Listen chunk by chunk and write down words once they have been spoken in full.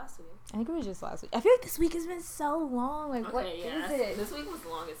week? I think it was just last week. I feel like this week has been so long. Like, Okay, what is it? This week was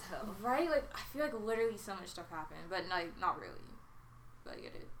long as hell. Right? Like, I feel like literally so much stuff happened. But, like, not really. But I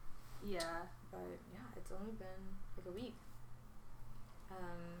get it. Yeah. But, yeah, it's only been, like, a week.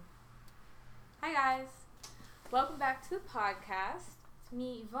 Hi, guys. Welcome back to the podcast. It's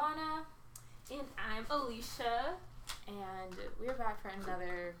me, Ivana. And I'm Alicia. And we're back for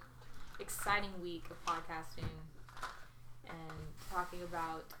another exciting week of podcasting and talking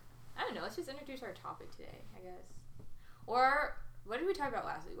about, I don't know, let's just introduce our topic today, I guess. Or, what did we talk about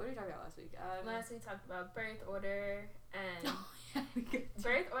last week? Last week we talked about birth order and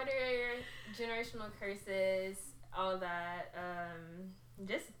birth order, generational curses, all that.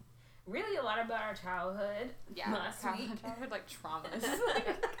 Just really a lot about our childhood. Yeah, last week. Childhood, like, traumas.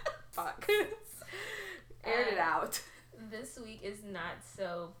 Fuck. Aired it out. This week is not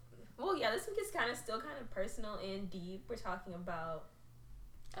so... Well, yeah, this week is still kind of personal and deep. We're talking about...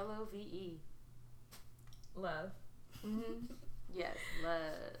 LOVE. Love. Mm-hmm. Yes,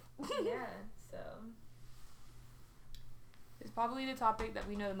 love. Yeah, so... It's probably the topic that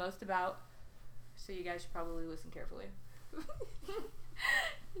we know the most about, so you guys should probably listen carefully.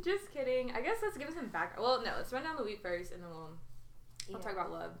 Just kidding. I guess let's give some background. Well, no, let's run down the week first, and then we'll talk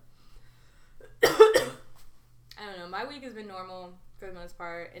about love. I don't know. My week has been normal for the most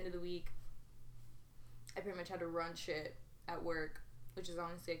part. End of the week, I pretty much had to run shit at work, which is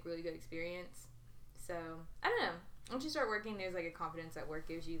honestly a really good experience. So, I don't know. Once you start working, there's, like, a confidence that work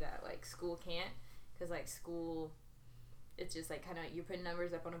gives you that, like, school can't. Because, like, school, it's just, like, kind of, you're putting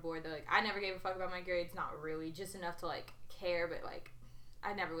numbers up on a board. They're like, I never gave a fuck about my grades. Not really. Just enough to, like, care. But, like,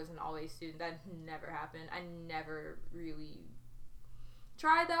 I never was an always student. That never happened. I never really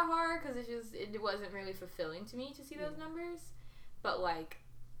tried that hard because it wasn't really fulfilling to me to see those numbers. But, like,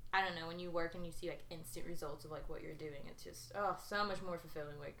 I don't know, when you work and you see, like, instant results of, like, what you're doing, it's just, so much more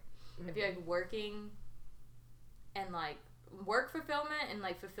fulfilling. Like, I feel like working and, like, work fulfillment and,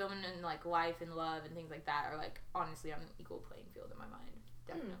 like, fulfillment in, like, life and love and things like that are, like, honestly on an equal playing field in my mind.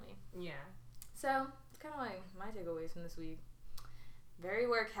 Definitely. Yeah. So, it's kind of, like, my takeaways from this week. Very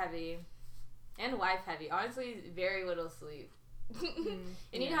work heavy and life heavy. Honestly, very little sleep.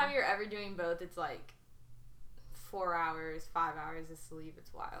 Anytime you're ever doing both, it's, like, 4 hours, 5 hours of sleep.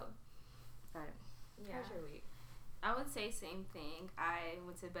 It's wild. But, how's your week? I would say same thing. I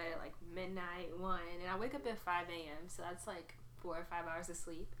went to bed at like midnight, 1, and I wake up at 5 a.m. So that's like 4 or 5 hours of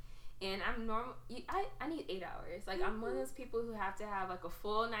sleep. And I'm normal. I need 8 hours. Like, I'm one of those people who have to have like a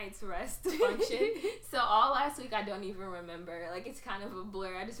full night's rest to function. So all last week I don't even remember. Like, it's kind of a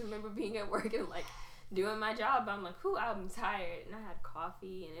blur. I just remember being at work and like doing my job. I'm like, I'm tired. And I had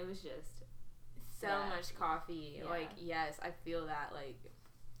coffee, and it was just so much coffee. Yeah. Like, yes, I feel that. Like,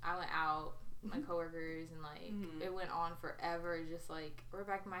 I went out. My coworkers and like it went on forever. Just like, we're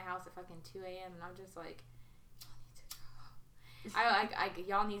back in my house at fucking 2 a.m. and I'm just like,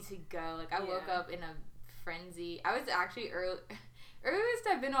 y'all need to go. Like, I woke up in a frenzy. I was actually earliest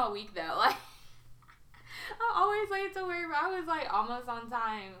I've been all week though. Like, I'm always late to work, but I was like almost on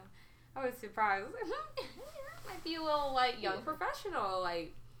time. I was surprised. Might be a little like young professional.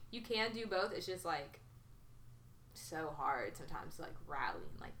 Like, you can do both. It's just like so hard sometimes to like rally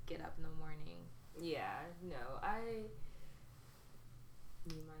and like get up in the morning. Yeah, no, I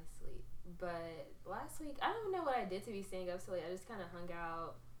need my sleep. But last week, I don't know what I did to be staying up so late. I just kind of hung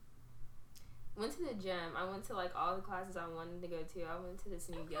out. Went to the gym. I went to like all the classes I wanted to go to. I went to this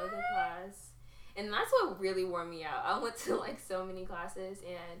new yoga class. And that's what really wore me out. I went to like so many classes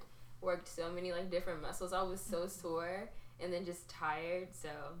and worked so many like different muscles. I was so sore and then just tired. So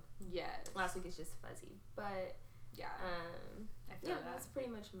yes, last week is just fuzzy. But yeah, I feel that. That's pretty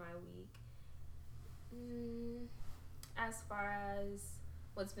much my week. As far as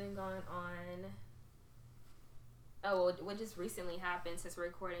what's been going on, what just recently happened since we're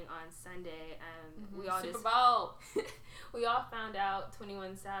recording on Sunday, we all Super Bowl. We all found out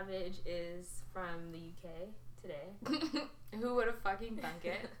 21 Savage is from the UK today. Who would have fucking thunk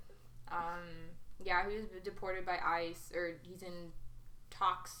it? Yeah, he was deported by ICE, or he's in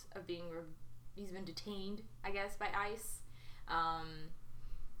talks of being he's been detained, I guess, by ICE.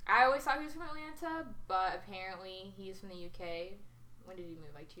 I always thought he was from Atlanta, but apparently he's from the UK. When did he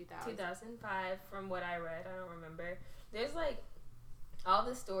move? Like 2000? 2005, from what I read. I don't remember. There's like, all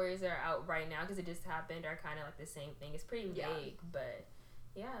the stories that are out right now, because it just happened, are kind of like the same thing. It's pretty vague, but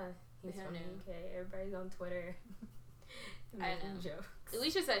yeah, he's from the UK. Everybody's on Twitter. I know. Jokes.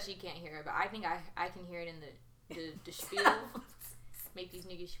 Alicia says she can't hear it, but I think I can hear it in the spiel. Make these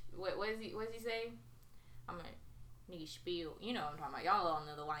niggas. What does he say? I'm like, nigga spiel. You know what I'm talking about. Y'all all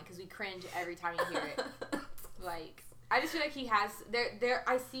know the line because we cringe every time you hear it. Like, I just feel like he has there.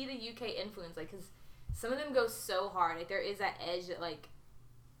 I see the UK influence, like, because some of them go so hard. Like, there is that edge that, like,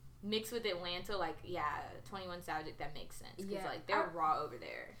 mixed with Atlanta, like, 21 Savage, that makes sense. Because, like, they're raw over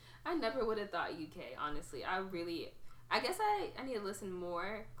there. I never would have thought UK, honestly. I guess I need to listen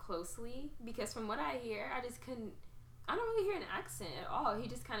more closely, because from what I hear, I don't really hear an accent at all. He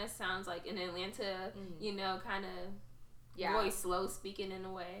just kind of sounds like an Atlanta, kind of voice, slow speaking in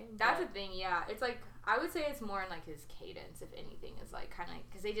a way. That's the thing, It's like, I would say it's more in, like, his cadence, if anything, is, like, kind of,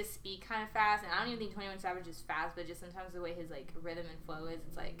 because they just speak kind of fast, and I don't even think 21 Savage is fast, but just sometimes the way his, like, rhythm and flow is,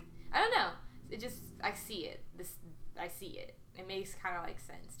 it's like, I don't know. It just, I see it. I see it. It makes kind of, like,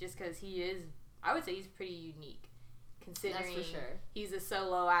 sense, just because he is, I would say he's pretty unique, considering that's for sure. He's a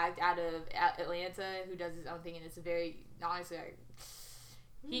solo act out of Atlanta who does his own thing, and it's a very, honestly, like,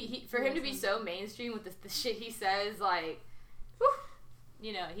 he for him to be so mainstream with the shit he says, like, whew,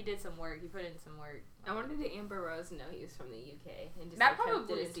 he did some work. He put in some work. I wonder did Amber Rose know he was from the UK and just that like,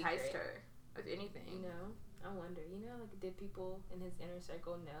 probably enticed her, if anything. I wonder. Like, did people in his inner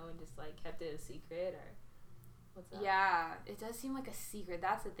circle know and just like kept it a secret, or what's up? Yeah, it does seem like a secret.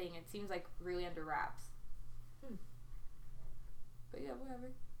 That's the thing. It seems like really under wraps. But yeah, whatever.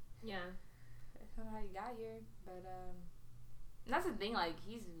 Yeah. I don't know how you got here, but and that's the thing. Like,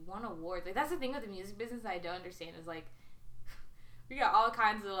 he's won awards. Like, that's the thing with the music business that I don't understand is, like, we got all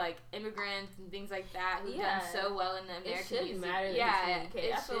kinds of, like, immigrants and things like that who've done so well in the American music. Matter that he's from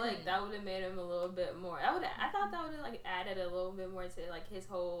the UK. I feel like that would have made him a little bit more. I thought that would have, like, added a little bit more to, like, his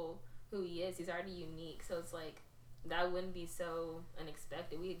whole who he is. He's already unique, so it's like that wouldn't be so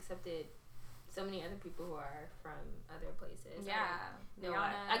unexpected. We accepted so many other people who are from other places.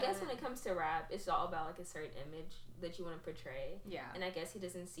 I guess when it comes to rap, it's all about, like, a certain image that you want to portray. Yeah. And I guess he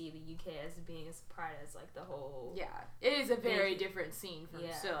doesn't see the UK as being as part as, like, the whole... Yeah. It is a very different scene from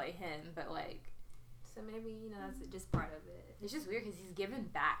still, like, him, but, like... So maybe, that's just part of it. It's just weird because he's given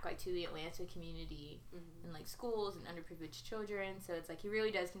back, like, to the Atlanta community and, like, schools and underprivileged children. So it's, like, he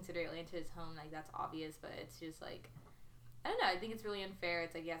really does consider Atlanta his home. Like, that's obvious, but it's just, like... I don't know. I think it's really unfair.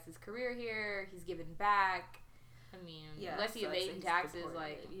 It's like, yes, his career here. He's given back. I mean, unless he evading taxes,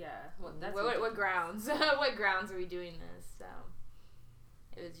 like, what grounds? What grounds are we doing this? So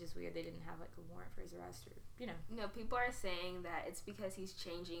it was just weird. They didn't have, like, a warrant for his arrest, or No, people are saying that it's because he's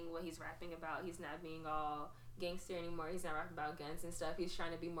changing what he's rapping about. He's not being all gangster anymore. He's not rapping about guns and stuff. He's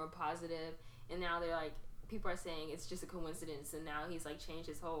trying to be more positive. And now they're like, people are saying it's just a coincidence. And now he's, like, changed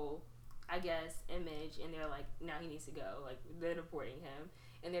his whole, I guess, image, and they're like, now he needs to go. Like, they're deporting him.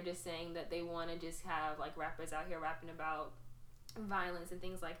 And they're just saying that they want to just have, like, rappers out here rapping about violence and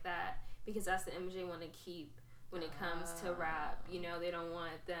things like that, because that's the image they want to keep when it comes to rap. They don't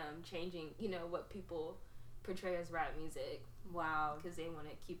want them changing, what people portray as rap music. Wow. Because they want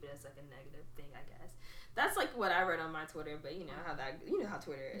to keep it as, like, a negative thing, I guess. That's, like, what I read on my Twitter, but how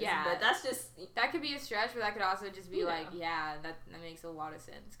Twitter is. Yeah. But that's just... That could be a stretch, but that could also just be, that makes a lot of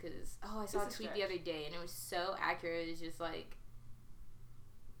sense, because, I saw a tweet the other day, and it was so accurate. It's just, like,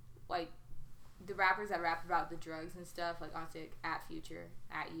 the rappers that rap about the drugs and stuff, like, honestly, like, at Future,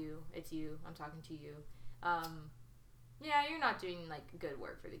 at you, it's you, I'm talking to you. You're not doing, like, good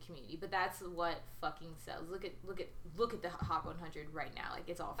work for the community, but that's what fucking sells. Look at the Hot 100 right now. Like,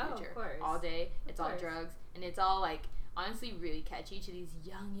 it's all Future. All day. It's all drugs. And it's all, like, honestly really catchy to these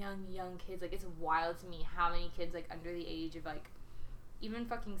young kids. Like, it's wild to me how many kids, like, under the age of, like, even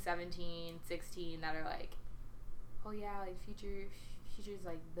fucking 17, 16 that are, like, oh, yeah, like, Future's,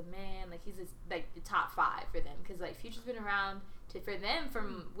 like, the man. Like, he's, like, the top 5 for them. Because, like, Future's been around for them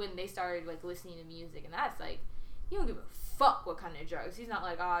from when they started, like, listening to music. And that's, like, he don't give a fuck what kind of drugs. He's not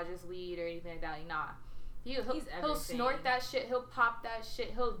like, just weed or anything like that. Like, nah. He'll snort that shit. He'll pop that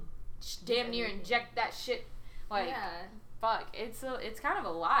shit. He'll damn near inject that shit. Like, fuck. It's kind of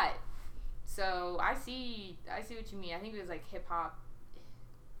a lot. So I see what you mean. I think it was like hip hop.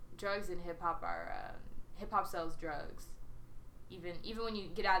 Drugs and hip hop are hip hop sells drugs. Even when you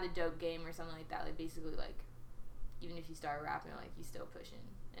get out of the dope game or something like that. Like, basically, like, even if you start rapping, like, you still pushing.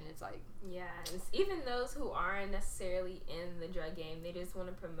 And it's like... Yeah, it's even those who aren't necessarily in the drug game, they just want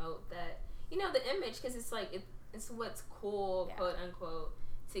to promote that, the image, because it's like, it's what's cool, quote unquote,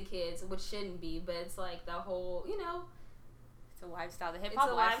 to kids, which shouldn't be, but it's like the whole, It's a lifestyle. The hip-hop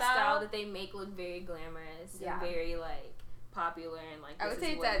it's a lifestyle that they make look very glamorous and very, like, popular, and, like,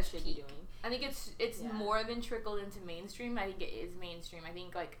 this is what we should be doing. I think it's more than trickled into mainstream. I think it is mainstream. I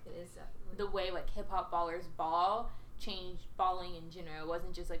think, like, it is definitely. The way, like, hip-hop ballers ball changed balling in general. It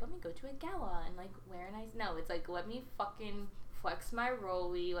wasn't just like, let me go to a gala and, like, wear a nice... No, it's like, let me fucking flex my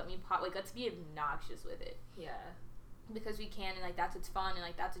rollie, let me pop... Like, let's be obnoxious with it. Yeah. Because we can, and, like, that's what's fun, and,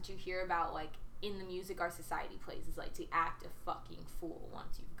 like, that's what you hear about, like, in the music our society plays is like to act a fucking fool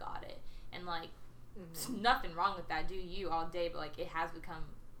once you've got it, and like there's nothing wrong with that. Do you all day, but like it has become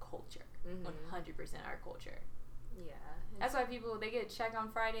culture, 100% our culture. Yeah, that's why people they get a check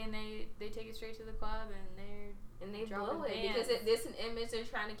on Friday and they take it straight to the club and they blow it because it's an image they're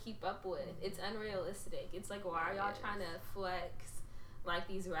trying to keep up with. It's unrealistic. It's like, why are y'all trying to flex like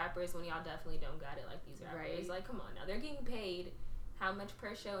these rappers when y'all definitely don't got it like these rappers? Right. Like, come on now, they're getting paid how much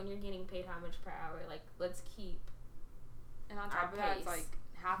per show and you're getting paid how much per hour. Like, let's keep. And on top of that, it's like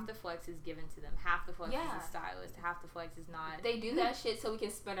half the flex is given to them. Half the flex is the stylist. Half the flex is not. They do that shit so we can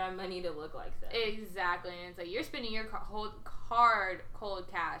spend our money to look like them. Exactly. And it's like, you're spending your hard, cold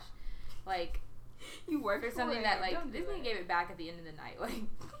cash. Like, you work for something that, like, this nigga gave it back at the end of the night. Like,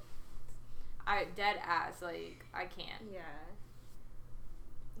 I dead ass. Like, I can't. Yeah.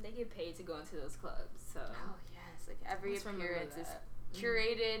 They get paid to go into those clubs, so. Oh, yes. Like, every appearance is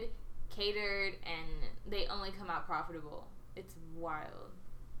curated, catered, and they only come out profitable. It's wild.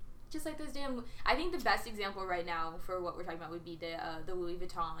 Just like those damn. I think the best example right now for what we're talking about would be the Louis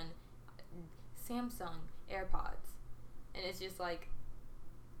Vuitton, Samsung AirPods, and it's just like,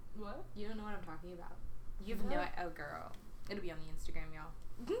 what? You don't know what I'm talking about. You've no. Oh, girl, it'll be on the Instagram, y'all.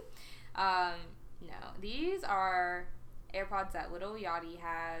 No, these are AirPods that Little Yachty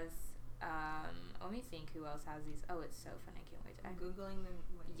has. Let me think who else has these. Oh, it's so fun. I can't wait to. I'm googling them.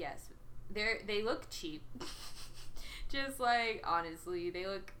 Yes, they look cheap. Just like, honestly, they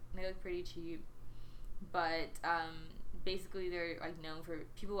look pretty cheap, but basically they're like known for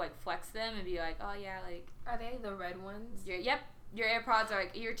people like flex them and be like, oh yeah, like, are they the red ones? Yep, your AirPods are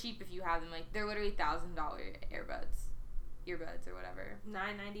like, you're cheap if you have them. Like, they're literally $1,000 earbuds or whatever.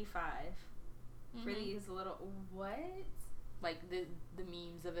 $9.95 for these little what? Like the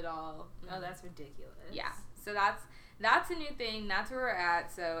memes of it all. Oh, that's ridiculous. Yeah, so that's a new thing. That's where we're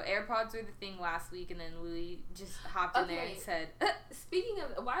at. So AirPods were the thing last week, and then Louis just hopped in there and said, speaking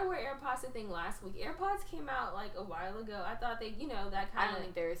of, why were AirPods the thing last week? AirPods came out like a while ago. I thought they, that kind of. I don't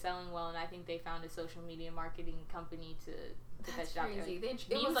think they were selling well, and I think they found a social media marketing company to fetch it out there.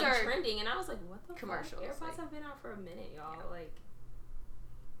 It was like trending, and I was like, what the commercials? Fuck? AirPods have been out for a minute, y'all. Yeah. Like,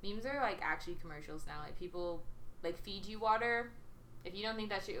 memes are like actually commercials now. Like, people like Fiji water. If you don't think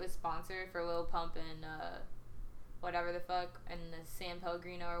that shit was sponsored for Lil Pump and whatever the fuck, and the San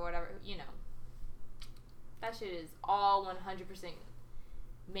Pellegrino or whatever, that shit is all 100%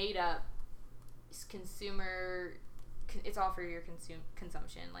 made up. It's consumer. It's all for your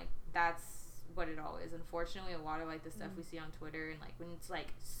consumption. Like, that's what it all is. Unfortunately, a lot of like the stuff we see on Twitter, and like when it's like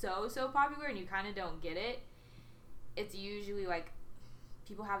so popular and you kind of don't get it, it's usually like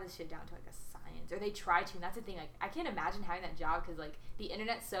people have this shit down to like a science, or they try to, and that's the thing. Like, I can't imagine having that job because like the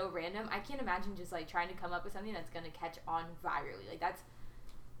internet's so random. I can't imagine just like trying to come up with something that's gonna catch on virally. Like,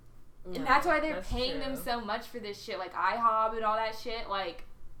 and that's why they're paying them so much for this shit. Like IHOB and all that shit. Like,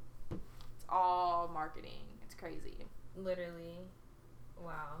 it's all marketing. It's crazy. Literally.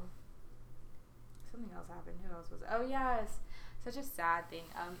 Wow. Something else happened. Who else was it? Oh yes, such a sad thing.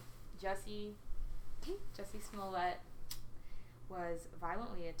 Jussie Smollett was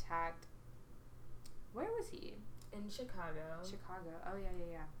violently attacked. Where was he? In Chicago. Oh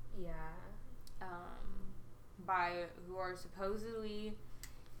yeah. Yeah. By who are supposedly,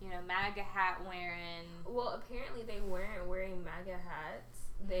 MAGA hat wearing. Well, apparently they weren't wearing MAGA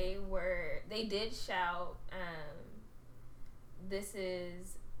hats. They did shout, this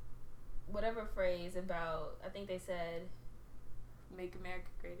is whatever phrase about, I think they said, Make America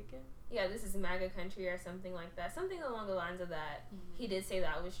Great Again? Yeah, this is MAGA country or something like that. Something along the lines of that. He did say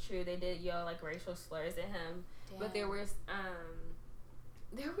that was true. They did yell like racial slurs at him. Damn. But there was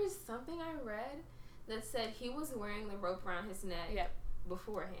something I read that said he was wearing the rope around his neck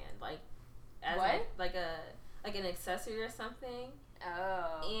beforehand, like as like an accessory or something.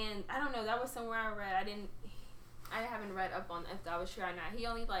 Oh. And I don't know, that was somewhere I read. I haven't read up on if that was true or not. He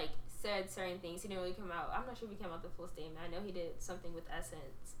only like said certain things. He didn't really come out. I'm not sure if he came out the full statement. I know he did something with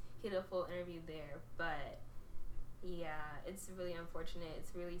Essence. He did a full interview there, but yeah, it's really unfortunate.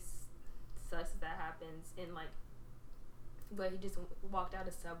 It's really sucks that happens. And like, but he just walked out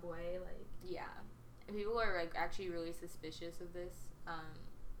of Subway, like. Yeah, and people are like actually really suspicious of this.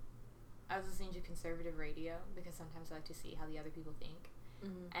 I was listening to conservative radio because sometimes I like to see how the other people think,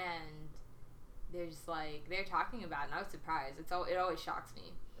 and they're just like they're talking about it, and I was surprised. It always shocks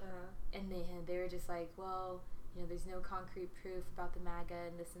me. And they were just like, well, there's no concrete proof about the MAGA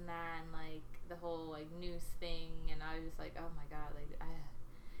and this and that, and like the whole like noose thing, and I was just like, oh my god, like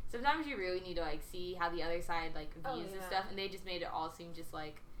sometimes you really need to like see how the other side like views this stuff, and they just made it all seem just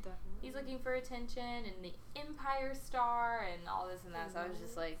like he's looking for attention and the Empire Star and all this and that. So I was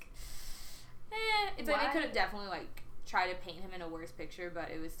just like, It's like they could have definitely like tried to paint him in a worse picture, but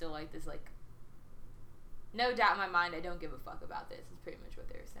it was still like this like. No doubt in my mind, I don't give a fuck about this. Is pretty much what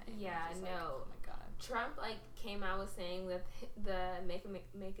they were saying. Yeah, no. Like, oh my god. Trump like came out with saying with the make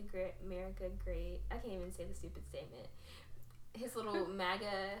America great. I can't even say the stupid statement. His little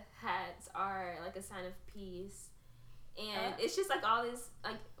MAGA hats are like a sign of peace, and it's just like all this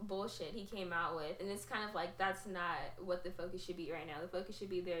like bullshit he came out with, and it's kind of like that's not what the focus should be right now. The focus should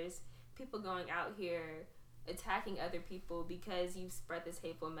be there's people going out here attacking other people because you've spread this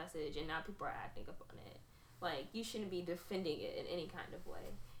hateful message, and now people are acting upon it. Like, you shouldn't be defending it in any kind of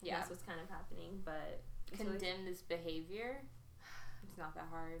way. Yeah. That's what's kind of happening, but... Condemn this behavior? It's not that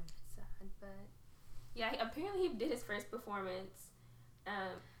hard. It's sad, but... Yeah, apparently he did his first performance, I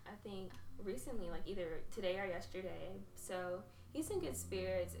think, recently, like, either today or yesterday. So, he's in good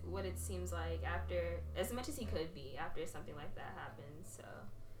spirits, what it seems like, after... As much as he could be after something like that happens, so...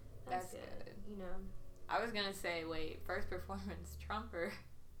 That's good. You know? I was gonna say, wait, first performance, Trump or...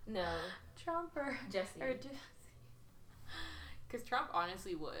 No. Trump or Jesse. Because Trump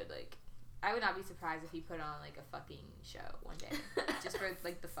honestly would, like, I would not be surprised if he put on, like, a fucking show one day. Just for,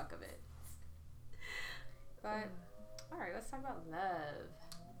 like, the fuck of it. But, alright, let's talk about love.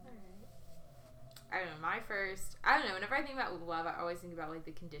 Alright. I don't know, I don't know, whenever I think about love, I always think about, like,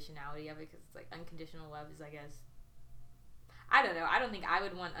 the conditionality of it, because it's, like, unconditional love is, I guess, I don't know, I don't think I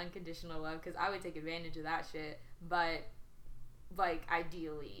would want unconditional love, because I would take advantage of that shit, but... Like,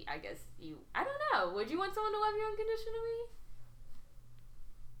 ideally, I guess I don't know. Would you want someone to love you unconditionally?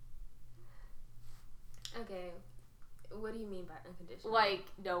 Okay. What do you mean by unconditional? Like,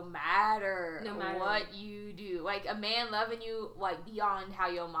 no matter what you do. Like, a man loving you, like, beyond how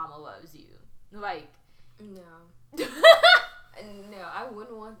your mama loves you. Like... No. No, I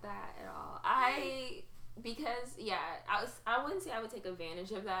wouldn't want that at all. Because, yeah, I wouldn't say I would take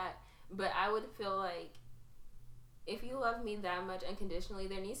advantage of that, but I would feel like if you love me that much unconditionally,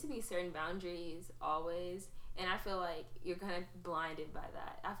 there needs to be certain boundaries always, and I feel like you're kind of blinded by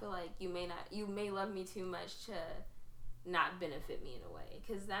that. I feel like you may love me too much to not benefit me in a way,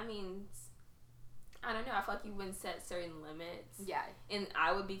 because that means, I don't know, I feel like you wouldn't set certain limits. Yeah. And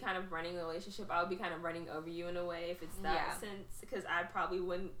I would be kind of running the relationship. I would be kind of running over you in a way if it's that sense, because I probably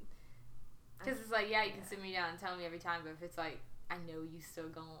wouldn't. Because it's like, yeah, you can sit me down and tell me every time, but if it's like, I know you still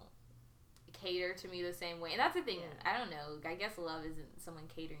gonna cater to me the same way. And that's the thing, I don't know, I guess love isn't someone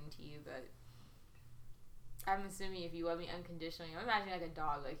catering to you, but I'm assuming if you love me unconditionally, I'm imagining like a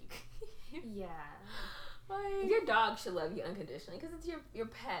dog, like you yeah. Like, your dog should love you unconditionally, because it's your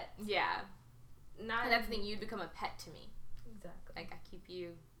pet. Yeah. And that's the thing, you'd become a pet to me. Exactly. Like, I keep you,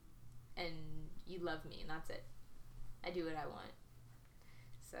 and you love me, and that's it. I do what I want.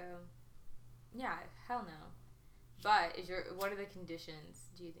 So, yeah, hell no. But what are the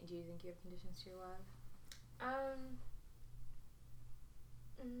conditions? Do you think you have conditions to your love?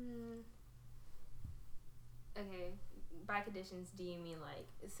 Okay. By conditions, do you mean like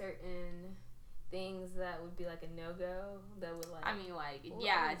certain things that would be like a no-go that would like? I mean, like,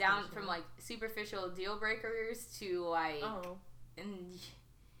 yeah, down from like superficial deal breakers to like, and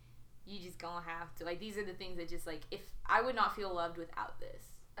you just gonna have to, like, these are the things that just like, if I would not feel loved without this.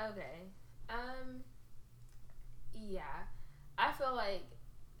 Okay. Yeah, I feel like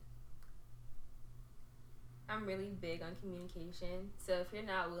I'm really big on communication. So if you're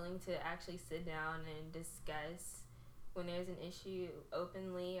not willing to actually sit down and discuss when there's an issue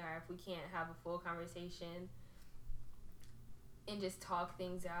openly, or if we can't have a full conversation and just talk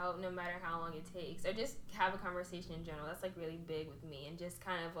things out no matter how long it takes, or just have a conversation in general, that's like really big with me, and just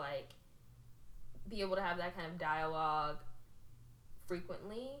kind of like be able to have that kind of dialogue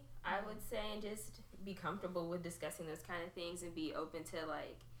frequently, I would say, and just be comfortable with discussing those kind of things and be open to,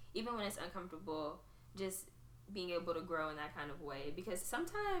 like, even when it's uncomfortable, just being able to grow in that kind of way. Because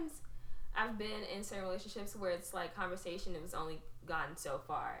sometimes I've been in certain relationships where it's like conversation has only gotten so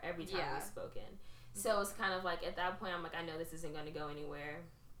far every time we've spoken. So it's kind of like at that point I'm like, I know this isn't going to go anywhere.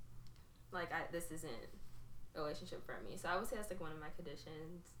 Like, this isn't a relationship for me. So I would say that's like one of my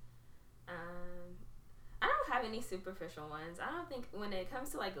conditions. I don't have any superficial ones. I don't think when it comes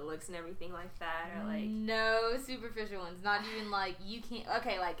to like looks and everything like that, or like no superficial ones. Not even like you can't.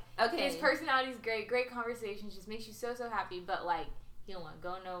 Okay, his personality's great conversations, just makes you so happy. But like he don't want to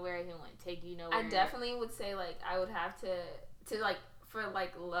go nowhere. He don't want to take you nowhere. I definitely would say like I would have to like for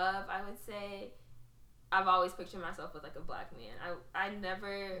like love. I would say I've always pictured myself with like a black man. I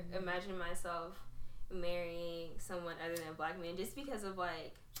never imagined myself marrying someone other than a black man, just because of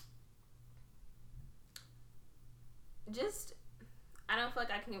like. Just, I don't feel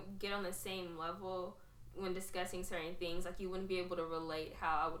like I can get on the same level when discussing certain things, like you wouldn't be able to relate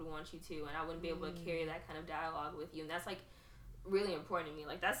how I would want you to, and I wouldn't be able to carry that kind of dialogue with you, and that's like really important to me.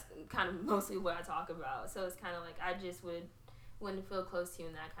 Like that's kind of mostly what I talk about. So it's kind of like I just wouldn't feel close to you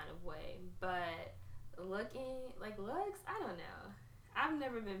in that kind of way. But looks, I don't know. I've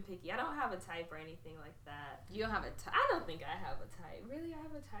never been picky. I don't have a type or anything like that. You don't have a type? I don't think I have a type. Really, I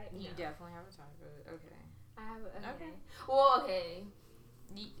have a type? You definitely have a type. Okay. I have a okay. Well, okay.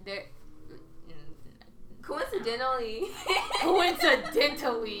 There. Coincidentally.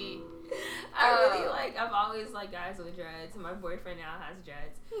 I've always liked guys with dreads. My boyfriend now has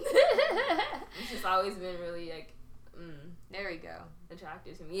dreads. It's just always been really like, there we go.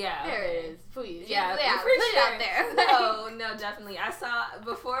 Attractive to me. Yeah. There it is. Please. Yeah, put sure. it out there. No, definitely. I saw,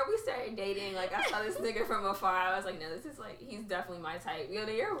 before we started dating, like, I saw this nigga from afar. I was like, no, this is like, he's definitely my type.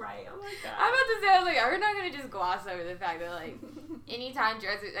 You're right. Oh my God. I'm about to say, I was like, we're not going to just gloss over the fact that, like, anytime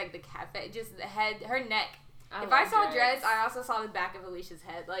dreads, like, the cafe, just the head, her neck. If I saw dreads, I also saw the back of Alicia's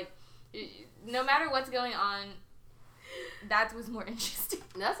head. Like, no matter what's going on, that was more interesting.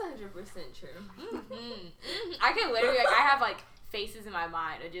 That's 100% true. I can literally, like, I have, like, faces in my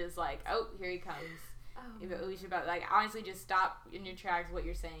mind of just, like, oh, here he comes. If Alicia about, like, honestly, just stop in your tracks what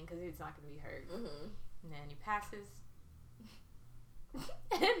you're saying, because it's not going to be heard. And then he passes.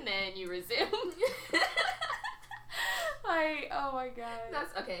 And then you resume. Like, oh my God.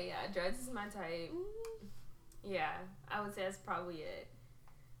 That's, okay, yeah, dreads is my type. Yeah, I would say that's probably it.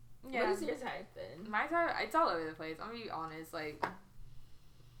 Yeah. What is your type then? My type, it's all over the place. I'm gonna be honest, like,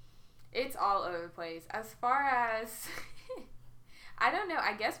 it's all over the place. As far as, I don't know,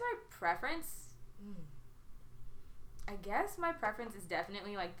 I guess my preference is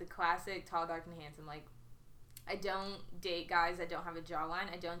definitely, like, the classic tall, dark, and handsome. Like, I don't date guys that don't have a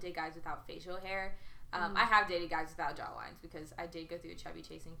jawline. I don't date guys without facial hair. I have dated guys without jawlines because I did go through a chubby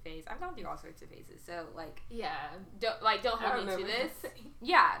chasing phase. I've gone through all sorts of phases, so, like, don't hold me to this.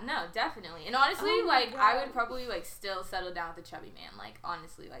 Yeah, no, definitely. And honestly, like, I would probably, like, still settle down with a chubby man. Like,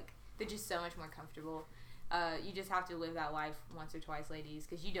 honestly, like, they're just so much more comfortable. You just have to live that life once or twice, ladies,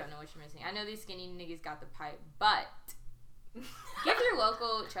 because you don't know what you're missing. I know these skinny niggas got the pipe, but give your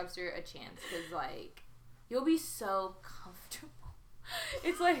local chubster a chance, because, like, you'll be so comfortable.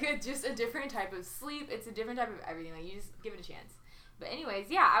 It's like just a different type of sleep. It's a different type of everything. Like, you just give it a chance. But anyways,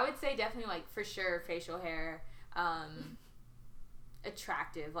 yeah, I would say definitely, like, for sure, facial hair,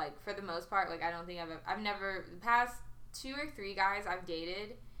 attractive. Like, for the most part, like, I don't think I've never, the past 2 or 3 guys I've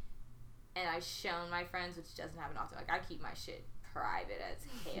dated, and I've shown my friends, which doesn't happen often. Like, I keep my shit private as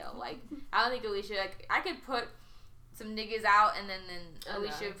hell. Like, I don't think Alicia, like, I could put some niggas out, and then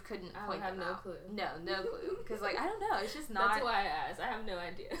Alicia couldn't point them out. No clue. Because, like, I don't know. It's just not. That's why I asked. I have no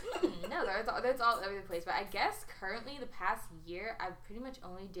idea. No, that's all over the place. But I guess currently, the past year, I've pretty much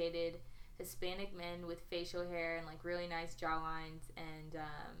only dated Hispanic men with facial hair and, like, really nice jawlines and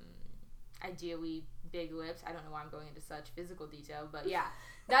ideally big lips. I don't know why I'm going into such physical detail, but yeah,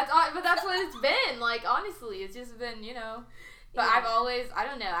 that's all. But that's what it's been. Like, honestly, it's just been, you know. But yeah.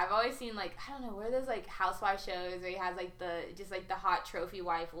 I've always seen, like, I don't know, where there's, like, housewife shows where he has, like, the hot trophy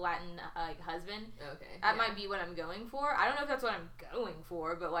wife Latin, like, husband. Okay. That might be what I'm going for. I don't know if that's what I'm going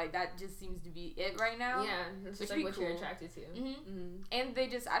for, but, like, that just seems to be it right now. Yeah, it's just, like, what you're attracted to. And they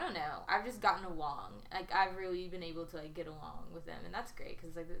just, I don't know, I've just gotten along. Like, I've really been able to, like, get along with them, and that's great,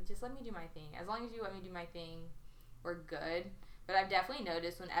 because, like, just let me do my thing. As long as you let me do my thing, we're good. But I've definitely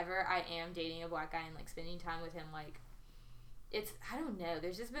noticed whenever I am dating a black guy and, like, spending time with him, like, it's, I don't know,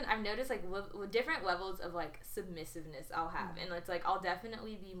 there's just been, I've noticed, like, different levels of, like, submissiveness I'll have, and it's, like, I'll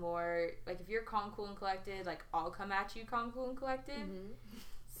definitely be more, like, if you're calm, cool, and collected, like, I'll come at you calm, cool, and collected,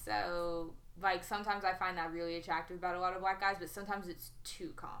 so, like, sometimes I find that really attractive about a lot of black guys, but sometimes it's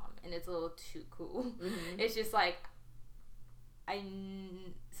too calm, and it's a little too cool. It's just, like,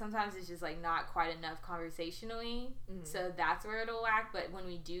 sometimes it's just, like, not quite enough conversationally, so that's where it'll lack, but when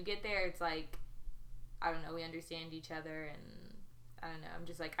we do get there, it's, like, I don't know, we understand each other, and I don't know, I'm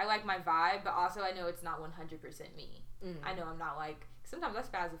just, like, I like my vibe, but also I know it's not 100% me. I know I'm not, like, sometimes I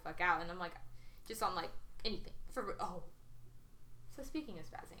spaz the fuck out, and I'm, like, just on, like, anything. So speaking of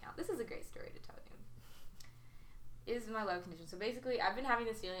spazzing out, this is a great story to tell you. Is my love condition. So basically, I've been having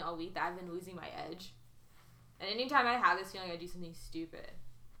this feeling all week that I've been losing my edge. And anytime I have this feeling, I do something stupid.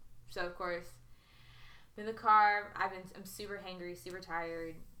 So, of course, in the car, I'm super hangry, super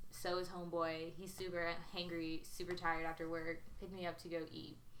tired. So is homeboy. He's super hangry, super tired after work. Picked me up to go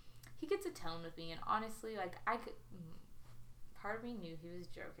eat. He gets a tone with me, and honestly, like, part of me knew he was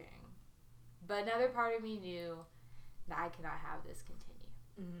joking. But another part of me knew that I cannot have this continue.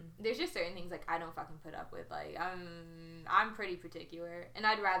 there's just certain things like I don't fucking put up with. Like I'm pretty particular, and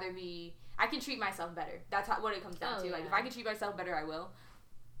I'd rather be. I can treat myself better. That's what it comes down to. Like if I can treat myself better, I will.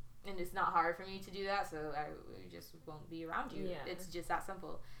 And it's not hard for me to do that, so I just won't be around you. Yeah. It's just that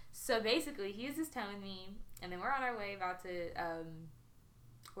simple. So basically, he was just telling me, and then we're on our way about to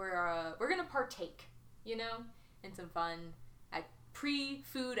we're gonna partake, you know, in some fun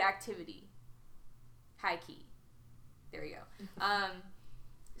pre-food activity. High key. There we go.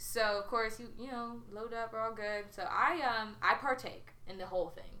 So of course you know, load up, we're all good. So I partake in the whole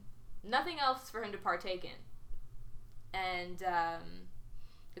thing. Nothing else for him to partake in. And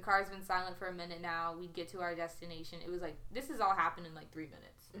the car's been silent for a minute now. We get to our destination. It was like, this has all happened in like 3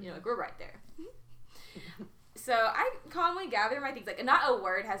 minutes. You know, like we're right there. So I calmly gather my things. Like not a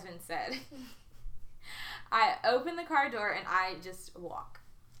word has been said. I open the car door and I just walk.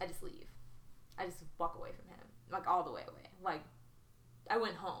 I just leave. I just walk away from him. Like all the way away. Like I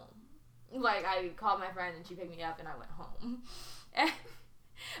went home. Like I called my friend and she picked me up and I went home.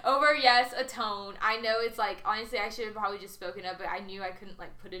 Over, yes, a tone. I know it's like, honestly, I should have probably just spoken up, but I knew I couldn't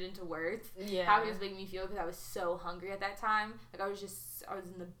like put it into words. Yeah. How it was making me feel because I was so hungry at that time. Like I was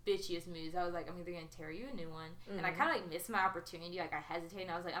in the bitchiest moods. I was like, I'm either gonna tear you a new one, and I kind of like missed my opportunity. Like I hesitated.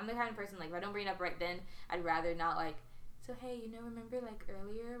 And I was like, I'm the kind of person like if I don't bring it up right then, I'd rather not like. So hey, you know, remember like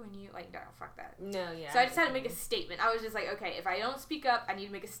earlier when you like no, fuck that. No, yeah. So I just had to make a statement. I was just like, okay, if I don't speak up, I need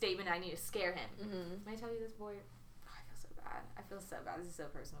to make a statement. I need to scare him. Can I tell you this, boy? I feel so bad. This is so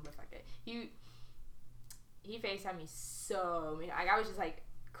personal, but fuck it. He FaceTimed me so many. Like I was just like,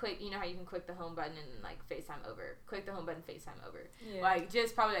 click. You know how you can click the home button and like FaceTime over. Click the home button, FaceTime over. Yeah. Like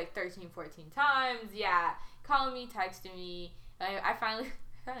just probably like 13, 14 times. Yeah, calling me, texting me. Like, I finally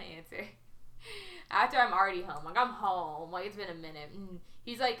answer. After I'm already home. Like I'm home. Like it's been a minute. And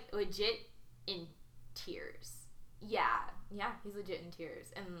he's like legit in tears. Yeah, he's legit in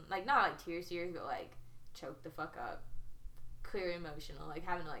tears. And like not like tears, but like choke the fuck up. Clear emotional, like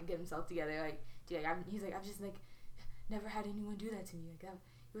having to like get himself together, like dude, like he's like I've just like never had anyone do that to me, like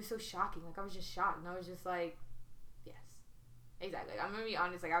it was so shocking, like I was just shocked, and I was just like, yes, exactly. Like, I'm gonna be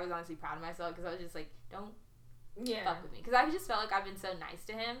honest, like I was honestly proud of myself because I was just like, don't fuck with me, because I just felt like I've been so nice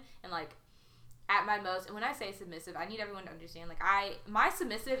to him and like at my most, and when I say submissive, I need everyone to understand, like my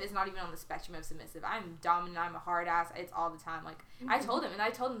submissive is not even on the spectrum of submissive. I'm dominant, I'm a hard ass, it's all the time. Like I told him,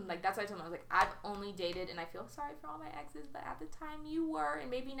 like that's what I told him. I was like, I've only dated, and I feel sorry for all my exes, but at the time you were, and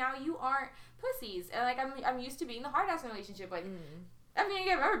maybe now you aren't, pussies. And like I'm used to being the hard ass in a relationship. Like everything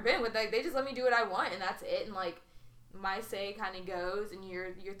I've ever been with, like they just let me do what I want, and that's it. And like my say kind of goes, and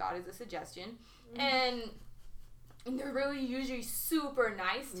your thought is a suggestion, and they're really usually super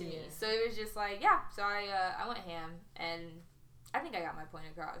nice to me. So it was just like, yeah. So I went ham, and I think I got my point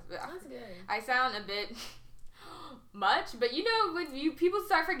across. But that's good. I sound a bit much, but you know, when people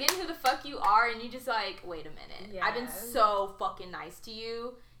start forgetting who the fuck you are, and you just like, wait a minute. Yeah. I've been so fucking nice to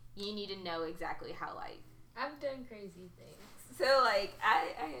you. You need to know exactly how like I've done crazy things. So like I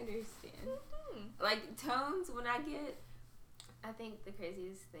understand. Like tones when I think the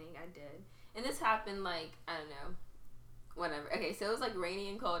craziest thing I did, and this happened like I don't know. Whatever. Okay, so it was like rainy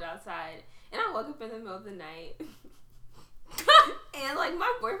and cold outside, and I woke up in the middle of the night. And like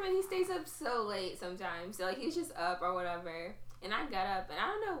my boyfriend, he stays up so late sometimes. So like he's just up or whatever. And I got up, and I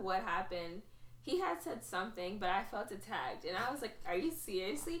don't know what happened. He had said something, but I felt attacked, and I was like, "Are you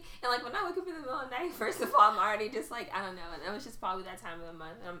seriously?" And like when I wake up in the middle of the night, first of all, I'm already just like I don't know, and it was just probably that time of the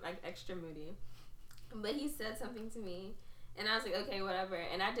month, and I'm like extra moody. But he said something to me. And I was like, okay, whatever.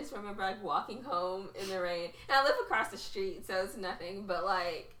 And I just remember, like, walking home in the rain. And I live across the street, so it's nothing. But,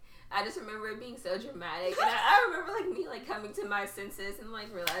 like, I just remember it being so dramatic. And I remember, like, me, like, coming to my senses and,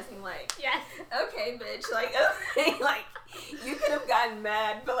 like, realizing, like, yes, okay, bitch. Like, okay, like, you could have gotten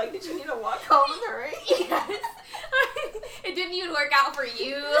mad, but, like, did you need to walk home in the rain? Yes. It didn't even work out for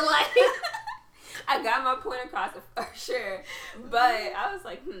you. Like, I got my point across for sure, but I was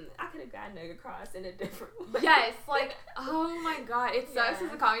like, I could have gotten it across in a different way. Yes, like, oh my god, it sucks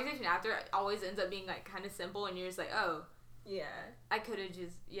because the conversation after always ends up being like kind of simple, and you're just like, oh, yeah, I could have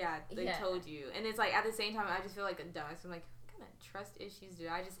just, told you, and it's like at the same time, I just feel like a dumbass. I'm like, what kind of trust issues did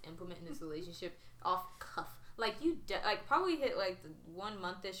I just implement in this relationship off cuff? Like like probably hit like the 1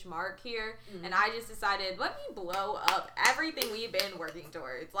 month-ish mark here, and I just decided, let me blow up everything we've been working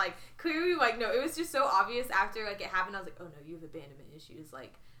towards. Like clearly, like no, it was just so obvious after like it happened. I was like, oh no, you have abandonment issues.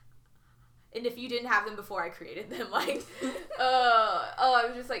 Like, and if you didn't have them before I created them, like, I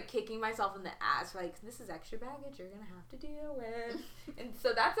was just like kicking myself in the ass. Like this is extra baggage you're gonna have to deal with. And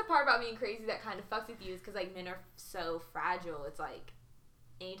so that's the part about being crazy that kind of fucks with you, is because like men are so fragile. It's like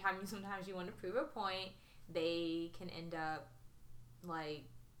anytime sometimes you want to prove a point, they can end up like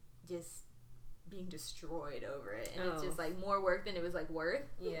just being destroyed over it, and it's just like more work than it was like worth.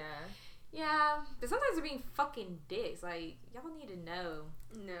 Yeah, but sometimes they're being fucking dicks. Like, y'all need to know.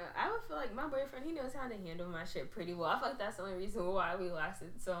 No, I would feel like my boyfriend, he knows how to handle my shit pretty well. I feel like that's the only reason why we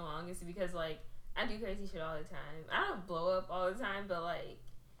lasted so long is because, like, I do crazy shit all the time. I don't blow up all the time, but, like,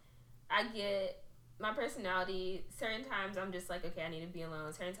 I get my personality. Certain times I'm just like, okay, I need to be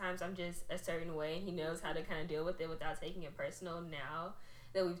alone. Certain times I'm just a certain way, and he knows how to kind of deal with it without taking it personal now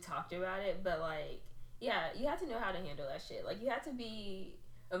that we've talked about it. But, like, yeah, you have to know how to handle that shit. Like, you have to be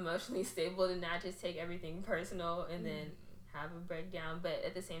emotionally stable to not just take everything personal and then have a breakdown, but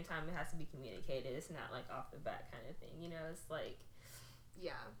at the same time it has to be communicated. It's not like off the bat kind of thing, you know. It's like,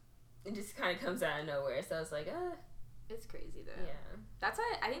 yeah, it just kind of comes out of nowhere. So it's like, it's crazy though. Yeah,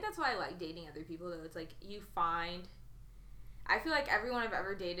 I think that's why I like dating other people though. It's like you find, I feel like everyone I've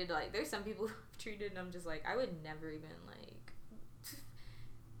ever dated, like there's some people who've treated and I'm just like, I would never even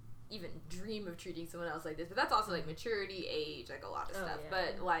dream of treating someone else like this, but that's also like maturity, age, like a lot of stuff. Yeah.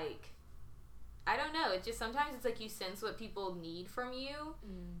 But like, I don't know, it's just sometimes it's like you sense what people need from you,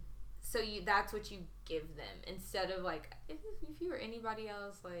 so that's what you give them instead of like if you were anybody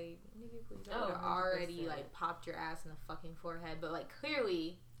else, like nigga please, I would have already like popped your ass in the fucking forehead. But like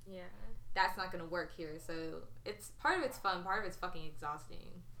clearly, that's not gonna work here. So it's part of it's fun, part of it's fucking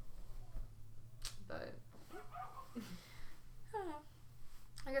exhausting. But I don't know.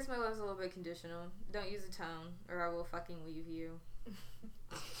 I guess my love's a little bit conditional. Don't use a tone, or I will fucking leave you.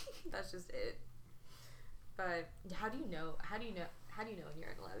 That's just it. But how do you know when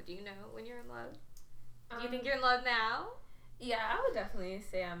you're in love? Do you know when you're in love? Do you think you're in love now? Yeah, I would definitely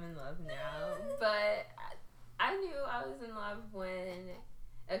say I'm in love now. But I knew I was in love when.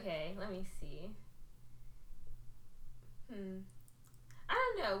 Okay, let me see. I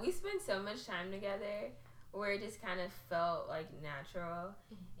don't know. We spent so much time together where it just kind of felt like natural,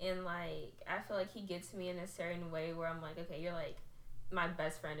 and like I feel like he gets me in a certain way where I'm like, okay, you're like my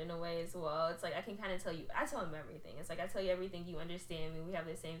best friend in a way as well. It's like I can kind of tell you, I tell him everything. It's like I tell you everything, you understand me. We have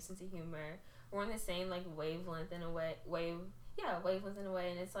the same sense of humor. We're on the same like wavelength in a way. Wavelength in a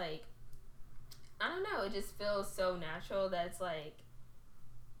way, and it's like I don't know. It just feels so natural that it's like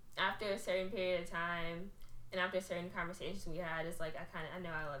after a certain period of time. And after certain conversations we had, it's like I know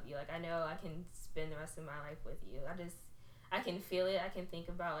I love you. Like I know I can spend the rest of my life with you. I can feel it. I can think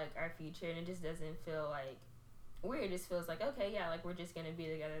about like our future, and it just doesn't feel like weird. It just feels like okay, yeah, like we're just gonna be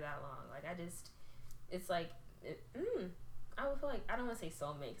together that long. Like it's like I would feel like I don't want to say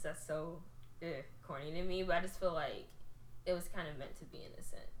soulmate because that's so corny to me, but I just feel like it was kind of meant to be in a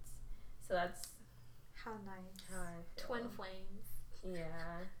sense. So that's how nice. How I feel. Twin flames.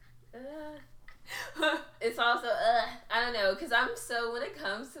 Yeah. It's also I don't know, because I'm so when it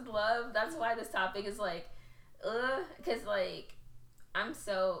comes to love, that's why this topic is like because like I'm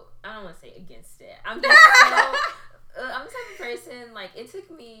so I don't want to say against it. I'm just so I'm the type of person, like it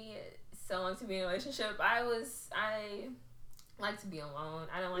took me so long to be in a relationship. I like to be alone.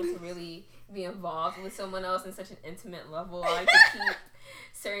 I don't like to really be involved with someone else in such an intimate level. I like to keep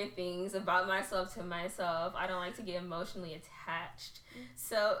certain things about myself to myself. I don't like to get emotionally attached.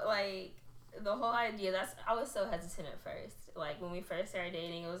 So like the whole idea, I was so hesitant at first. Like when we first started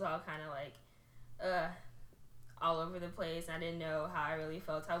dating, it was all kind of like all over the place. I didn't know how I really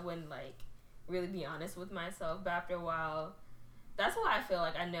felt. I wouldn't like really be honest with myself. But after a while, that's why I feel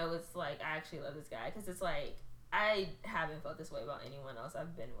like I know it's like I actually love this guy, because it's like I haven't felt this way about anyone else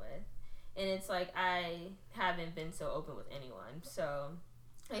I've been with, and it's like I haven't been so open with anyone. So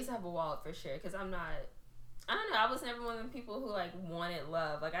I used to have a wall for sure, because I don't know, I was never one of the people who like wanted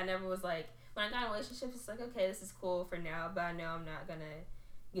love. Like I never was like, when I got in a relationship, it's like, okay, this is cool for now, but I know I'm not gonna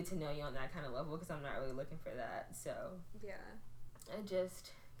get to know you on that kind of level, because I'm not really looking for that. So yeah, it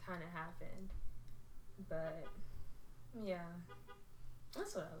just kind of happened. But yeah,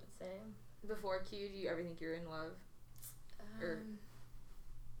 that's what I would say. Before Q, do you ever think you're in love?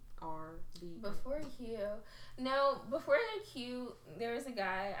 Before Q, no. Before Q, there was a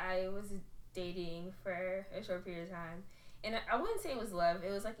guy I was dating for a short period of time, and I wouldn't say it was love.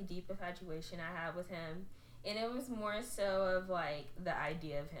 It was like a deep infatuation I had with him, and it was more so of like the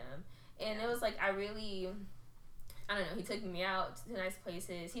idea of him. And it was like I don't know, he took me out to nice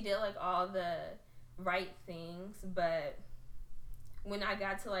places. He did like all the right things, but when I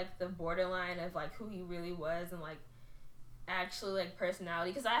got to like the borderline of like who he really was and like actually like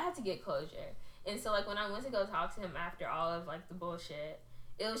personality, because I had to get closure. And so like when I went to go talk to him after all of like the bullshit,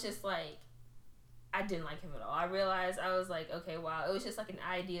 it was just like I didn't like him at all. I realized, I was like, okay, wow, it was just like an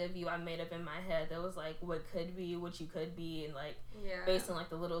idea of you I made up in my head that was like what could be, what you could be, and like based on like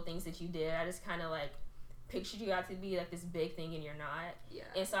the little things that you did, I just kind of like pictured you out to be like this big thing and you're not. Yeah.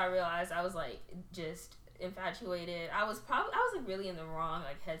 And so I realized I was like just infatuated. I was like really in the wrong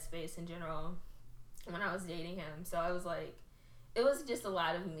like headspace in general when I was dating him. So I was like, it was just a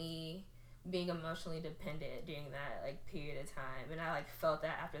lot of me being emotionally dependent during that like period of time, and I like felt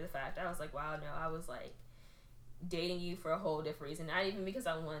that after the fact. I was like, wow, no, I was like dating you for a whole different reason. Not even because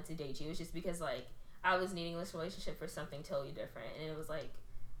I wanted to date you. It was just because like I was needing this relationship for something totally different, and it was like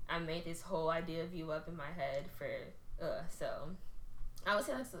I made this whole idea of you up in my head for so I would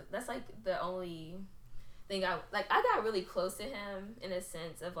say that's like the only thing I got really close to him in a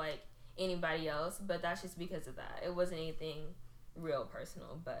sense of like anybody else, but that's just because of that. It wasn't anything real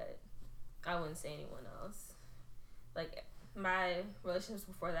personal, but I wouldn't say anyone else. Like my relationships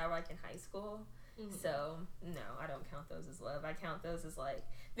before that were like in high school. So no, I don't count those as love. I count those as like,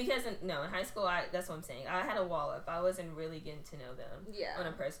 because in high school, that's what I'm saying. I had a wall up. I wasn't really getting to know them on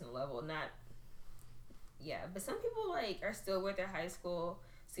a personal level. But some people like are still with their high school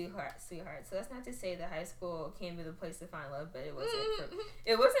sweetheart. So that's not to say that high school can be the place to find love, but it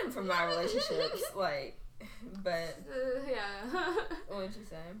wasn't for my relationships. Like, but what would you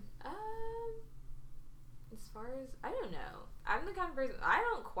say? As far as, I don't know. I'm the kind of person, I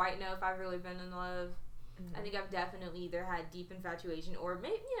don't quite know if I've really been in love. Mm-hmm. I think I've definitely either had deep infatuation or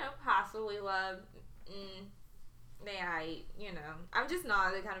maybe, possibly love. I'm just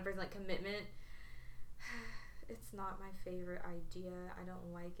not the kind of person, like, commitment. It's not my favorite idea. I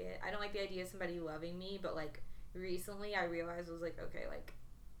don't like it. I don't like the idea of somebody loving me, but, like, recently I realized I was like, okay, like,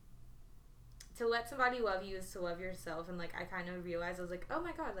 to let somebody love you is to love yourself. And, like, I kind of realized, I was like, oh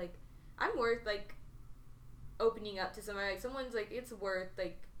my god, like, I'm worth, like, opening up to somebody. Like, someone's like, it's worth,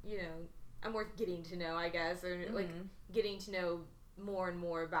 like, I'm worth getting to know, I guess, or like getting to know more and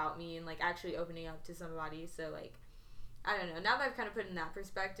more about me, and like actually opening up to somebody. So like, I don't know, now that I've kind of put in that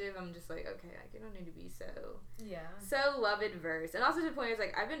perspective, I'm just like, okay, like, I don't need to be so love adverse. And also to the point is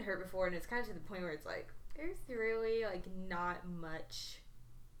like, I've been hurt before, and it's kind of to the point where it's like, there's really like not much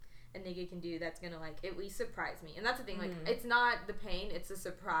a nigga can do that's gonna like at least surprise me. And that's the thing, like, it's not the pain, it's the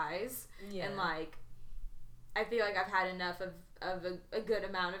surprise. And like, I feel like I've had enough of a good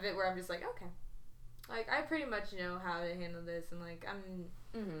amount of it where I'm just like, okay, like, I pretty much know how to handle this, and like, I'm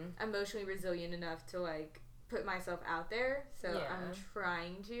emotionally resilient enough to like put myself out there. So I'm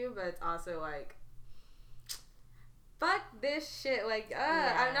trying to, but it's also like, fuck this shit. Like,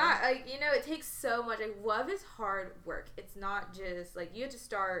 I'm not like, it takes so much. Like, love is hard work. It's not just like, you have to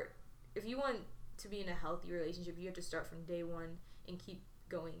start, if you want to be in a healthy relationship, you have to start from day one and keep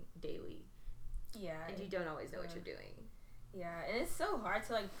going daily. Yeah. And you don't always know what you're doing. Yeah, and it's so hard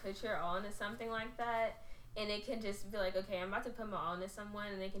to, like, put your all into something like that, and it can just be like, okay, I'm about to put my all into someone,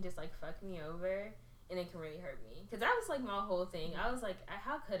 and they can just, like, fuck me over, and it can really hurt me. Because that was, like, my whole thing. I was like,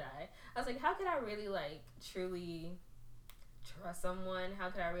 how could I? I was like, how could I really, like, truly trust someone? How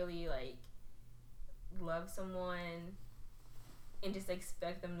could I really, like, love someone and just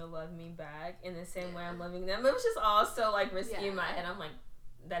expect them to love me back in the same way I'm loving them? It was just all so, like, risky in my head. I'm like,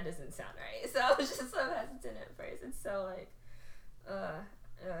 that doesn't sound right. So I was just so hesitant at first. It's so like,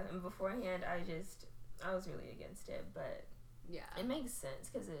 and beforehand I was really against it, but it makes sense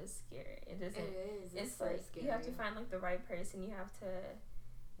because it is scary. It doesn't. It is. It's like scary. You have to find like the right person. You have to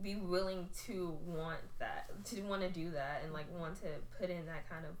be willing to want to do that, and like want to put in that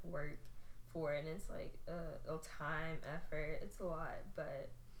kind of work for it. And it's like time, effort. It's a lot, but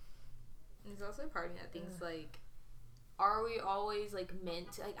there's also a part of me that thinks like, are we always like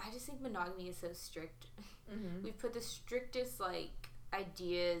meant to, like, I just think monogamy is so strict. We've put the strictest like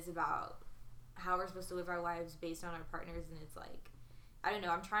ideas about how we're supposed to live our lives based on our partners, and it's like, I don't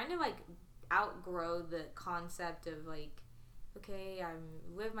know, I'm trying to like outgrow the concept of like, okay, I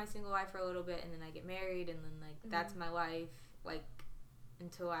live my single life for a little bit and then I get married, and then like that's my life, like,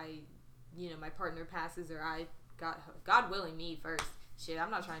 until I, my partner passes, or I God willing, me first. Shit, I'm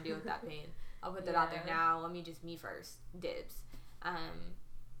not trying to deal with that pain. I'll put that out there now. Let me just, me first. Dibs.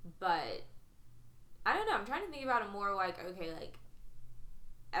 But I don't know. I'm trying to think about it more like, okay, like,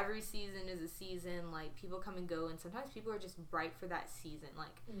 every season is a season. Like, people come and go, and sometimes people are just right for that season.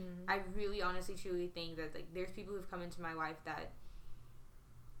 Like, I really, honestly, truly think that, like, there's people who've come into my life that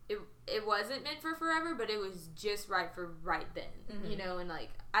it wasn't meant for forever, but it was just right for right then. And, like,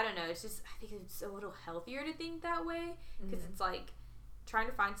 I don't know. It's just, I think it's a little healthier to think that way, because it's, like, trying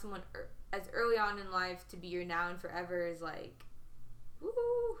to find someone as early on in life to be your now and forever is like, woo,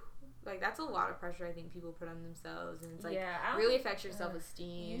 like, that's a lot of pressure I think people put on themselves, and it's like, really affects your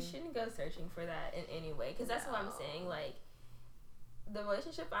self-esteem. You shouldn't go searching for that in any way, because that's what I'm saying. Like, the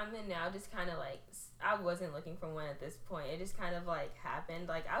relationship I'm in now just kind of like, I wasn't looking for one at this point. It just kind of like happened.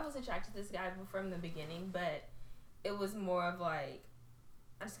 Like, I was attracted to this guy from the beginning, but it was more of like,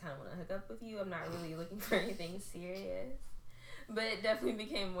 I just kind of want to hook up with you. I'm not really looking for anything serious. But it definitely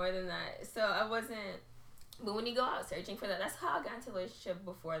became more than that. So I wasn't, but when you go out searching for that, that's how I got into a relationship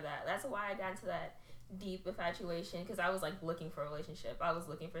before that. That's why I got into that deep infatuation, because I was like looking for a relationship. I was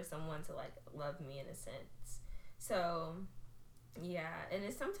looking for someone to like love me in a sense. So yeah, and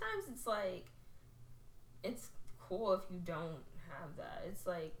sometimes it's like, it's cool if you don't have that. It's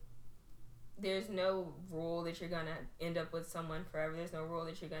like, there's no rule that you're gonna end up with someone forever. There's no rule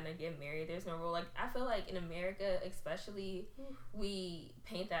that you're gonna get married. There's no rule. Like, I feel like in America especially, we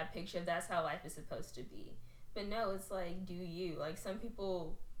paint that picture of that's how life is supposed to be. But no, it's like, do you. Like, some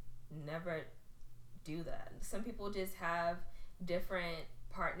people never do that. Some people just have different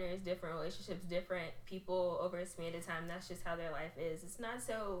partners, different relationships, different people over a span of time. That's just how their life is. It's not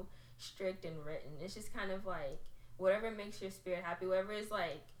so strict and written. It's just kind of like, whatever makes your spirit happy, whatever is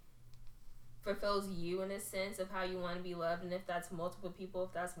like, fulfills you in a sense of how you want to be loved. And if that's multiple people,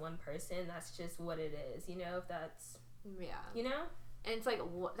 if that's one person, that's just what it is, you know. If that's, yeah, you know. And it's like,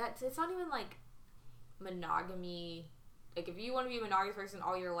 that's, it's not even like monogamy. Like, if you want to be a monogamous person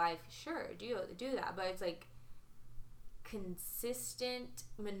all your life, sure, do that. But it's like consistent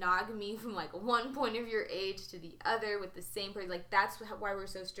monogamy from like one point of your age to the other with the same person. Like, that's why we're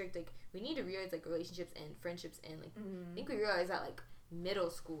so strict. Like, we need to realize like relationships and friendships and like, I think we realize that like middle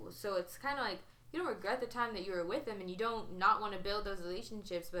school. So it's kind of like, you don't regret the time that you were with them, and you don't not want to build those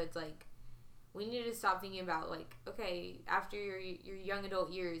relationships, but it's like, we need to stop thinking about like, okay, after your young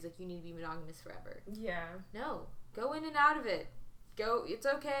adult years, like, you need to be monogamous forever. Yeah. No, go in and out of it. Go, it's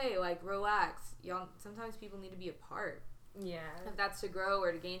okay. Like, relax. Y'all, sometimes people need to be apart. Yeah. If that's to grow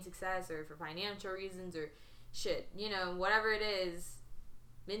or to gain success or for financial reasons or shit, you know, whatever it is,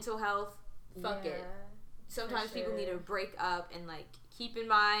 mental health, fuck it. Sometimes people need to break up and like keep in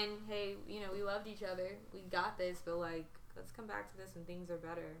mind, hey, you know, we loved each other, we got this, but like, let's come back to this when things are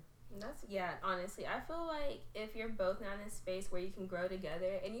better. Honestly, I feel like if you're both not in a space where you can grow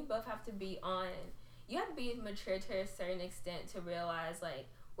together, and you both have to be you have to be mature to a certain extent to realize like,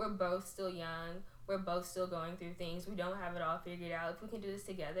 we're both still young, we're both still going through things, we don't have it all figured out. If we can do this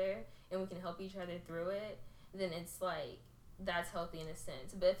together and we can help each other through it, then it's like, that's healthy in a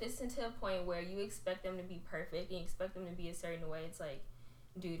sense. But if it's into a point where you expect them to be perfect and you expect them to be a certain way, it's like,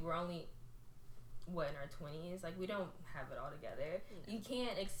 dude, we're only in our 20s, like, we don't have it all together. You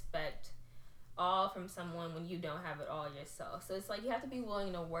can't expect all from someone when you don't have it all yourself. So it's like, you have to be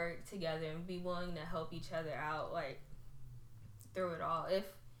willing to work together and be willing to help each other out, like, through it all. If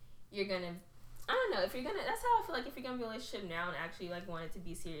you're gonna, I don't know, that's how I feel like, if you're gonna be in a relationship now and actually like want it to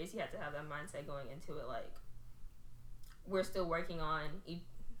be serious, you have to have that mindset going into it, like, we're still working on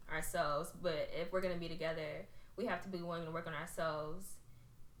ourselves, but if we're gonna be together, we have to be willing to work on ourselves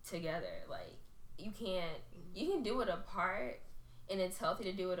together. Like, you can do it apart, and it's healthy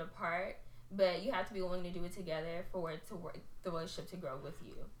to do it apart, but you have to be willing to do it together for it to work, the relationship to grow with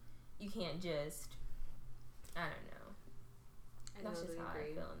you. You can't just, I don't know. That's just how I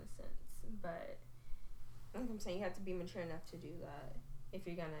feel in a sense. But like I'm saying, you have to be mature enough to do that if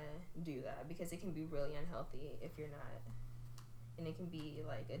you're gonna do that, because it can be really unhealthy if you're not, and it can be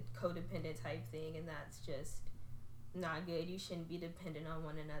like a codependent type thing, and that's just not good. You shouldn't be dependent on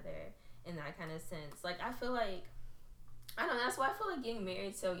one another in that kind of sense. Like, I feel like, I don't know, that's why I feel like getting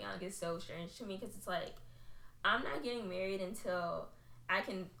married so young is so strange to me, because it's like, I'm not getting married until I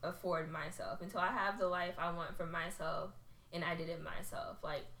can afford myself, until I have the life I want for myself and I did it myself.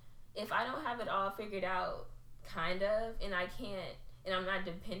 Like, if I don't have it all figured out, kind of, and I can't, and I'm not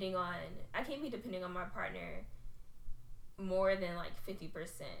depending on, I can't be depending on my partner more than like 50%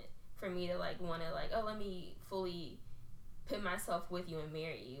 for me to like want to like, oh, let me fully put myself with you and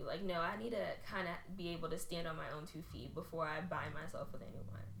marry you. Like, no, I need to kind of be able to stand on my own 2 feet before I bind myself with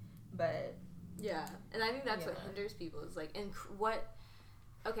anyone. But yeah, and I think that's what hinders people is like, and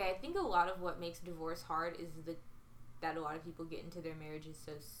I think a lot of what makes divorce hard is that a lot of people get into their marriages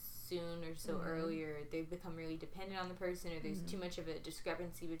so soon or so early, or they've become really dependent on the person, or there's too much of a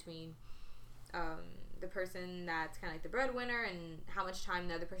discrepancy between the person that's kind of like the breadwinner and how much time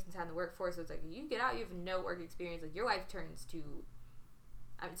the other person's had in the workforce. So it's like, you get out, you have no work experience, like, your life turns to,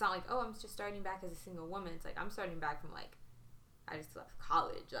 it's not like, oh, I'm just starting back as a single woman. It's like, I'm starting back from like, I just left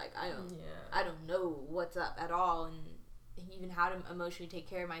college, like, I don't know what's up at all, and even how to emotionally take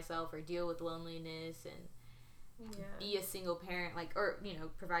care of myself or deal with loneliness and be a single parent, like, or, you know,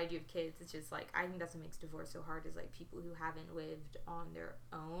 provide you with kids. It's just like, I think that's what makes divorce so hard, is like, people who haven't lived on their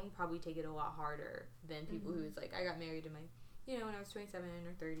own probably take it a lot harder than people who is like, I got married and my you know, when I was 27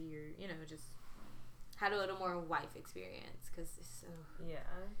 or 30 or, you know, just had a little more life experience because it's so, yeah,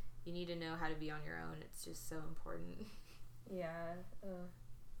 you need to know how to be on your own. It's just so important. Yeah,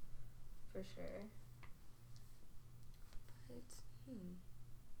 for sure. But,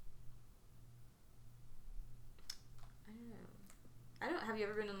 I don't know. Have you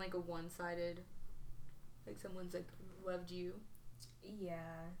ever been in like a one-sided, like someone's like loved you?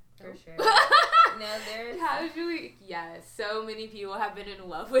 Yeah, for Oh. sure. No, there's Casually, yes. So many people have been in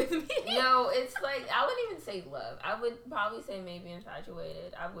love with me. no. It's like I wouldn't even say love. I would probably say maybe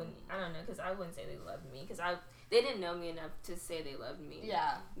infatuated. I don't know, because I wouldn't say they loved me because they didn't know me enough to say they loved me.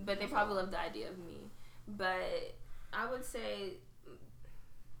 Yeah. But they probably loved the idea of me. But I would say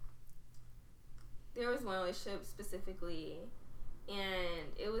there was one relationship specifically,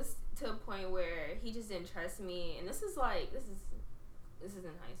 and it was to a point where he just didn't trust me. And this is in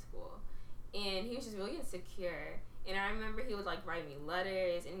high school, and he was just really insecure. And I remember he would like write me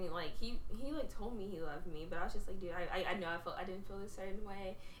letters, and he like told me he loved me, but I was just like, dude, I know I didn't feel a certain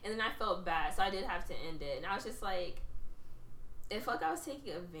way, and then I felt bad, so I did have to end it. And I was just like, it felt like I was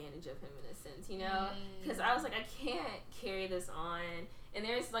taking advantage of him in a sense, you know, because I was like, I can't carry this on. And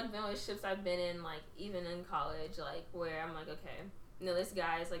there's like been relationships I've been in, like even in college, like where I'm like, okay, you know, this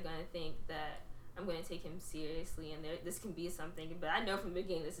guy is like gonna think that I'm gonna take him seriously, and this can be something, but I know from the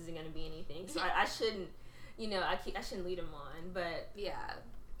beginning this isn't gonna be anything, so I shouldn't, you know, I shouldn't lead him on. But yeah,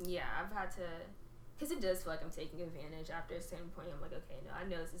 I've had to, because it does feel like I'm taking advantage. After a certain point, I'm like, okay, no, I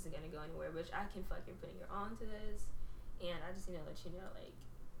know this isn't gonna go anywhere, but I can feel like you're putting your all into this, and I just need to let you know, like,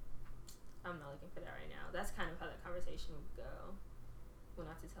 I'm not looking for that right now. That's kind of how that conversation would go. Well,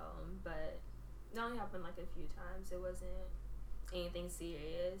 not to tell him, but it only happened like a few times. It wasn't anything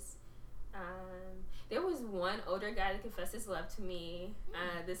serious. There was one older guy that confessed his love to me.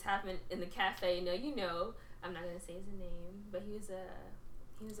 This happened in the cafe. No, you know, I'm not gonna say his name, but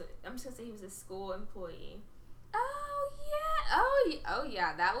I'm just gonna say he was a school employee. Oh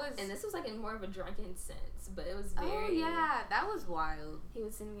yeah, that was. And this was like in more of a drunken sense, but it was very. Oh yeah, that was wild. He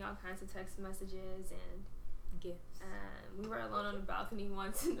would send me all kinds of text messages and gifts. We were alone on the balcony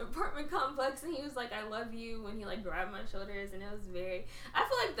once in the apartment complex, and he was like, "I love you," when he like grabbed my shoulders, and it was very. I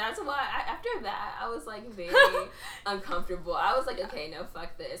feel like that's why after that I was like very uncomfortable. I was like, okay, no,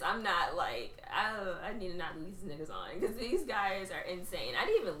 fuck this. I'm not like I need to not lead these niggas on because these guys are insane. I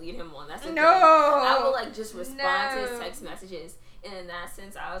didn't even lead him on. That's the thing. I would like just respond to his text messages, and in that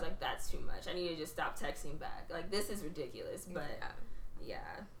sense, I was like, that's too much. I need to just stop texting back. Like this is ridiculous. But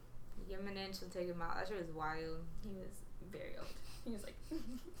yeah. Give him an inch and take him out. That shit was wild. He was very old. He was like,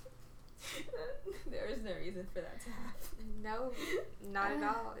 there was no reason for that to happen. No, not at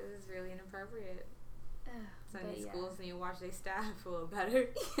all. It was really inappropriate. Sunday schools need to watch their staff a little better.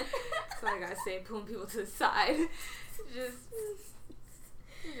 So I gotta say, pulling people to the side.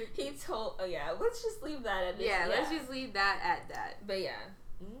 He told. Oh yeah, let's just leave that at this. Yeah, let's just leave that at that. But yeah,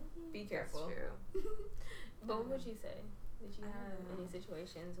 be careful. That's true. But what would you say? Did you have any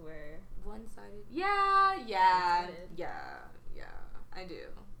situations where one-sided? Yeah. I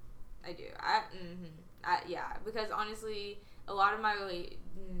do. Yeah, because honestly, a lot of my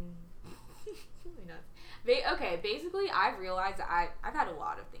basically, I've realized that I've had a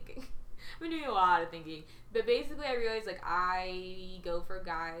lot of thinking. I've been doing a lot of thinking, but basically, I realized like I go for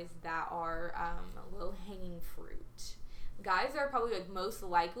guys that are low-hanging fruit. Guys are probably like most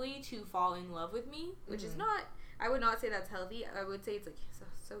likely to fall in love with me, which is not. I would not say that's healthy. I would say it's like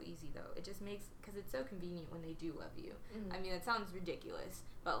so easy though. It just makes, because it's so convenient when they do love you. I mean, that sounds ridiculous,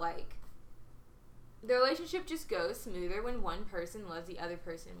 but like the relationship just goes smoother when one person loves the other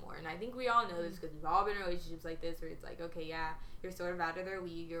person more. And I think we all know this because we've all been in relationships like this where it's like, okay, yeah, you're sort of out of their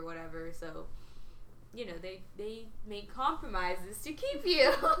league or whatever. So, you know, they make compromises to keep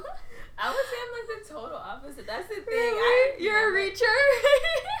you. I would say I'm like the total opposite. That's the thing. Really? You're a reacher?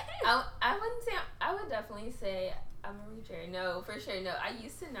 I wouldn't say. I would definitely say I'm a reacher. No, for sure. No, I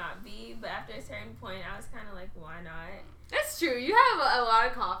used to not be, but after a certain point, I was kind of like, why not? That's true. You have a lot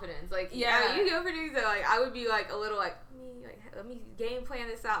of confidence. Like, yeah, you go for things that like I would be like a little like let me game plan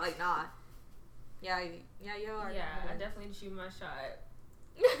this out. Like, nah. Yeah, you are. Yeah, I definitely shoot my shot.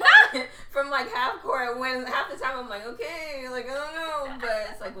 From like half court, when half the time I'm like, okay, like I don't know, but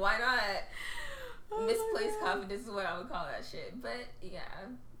it's like, why not? Misplaced confidence is what I would call that shit. But yeah.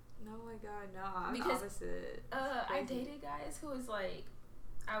 Oh my god, no, I'm the opposite. I dated guys who was like,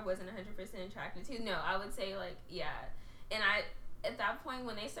 I wasn't 100% attracted to. No, I would say like, yeah. And at that point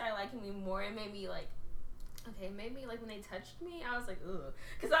when they started liking me more, it made me like, okay, maybe like when they touched me, I was like, ugh,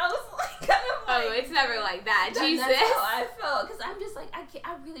 because I was like kind of Oh, it's never like that, Jesus. That's how I felt, because I'm just like,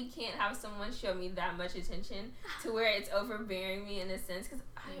 I really can't have someone show me that much attention to where it's overbearing me in a sense, because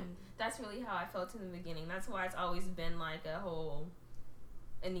that's really how I felt in the beginning. That's why it's always been like a whole,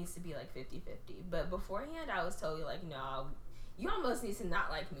 it needs to be like 50-50. But beforehand, I was totally like, no, you almost need to not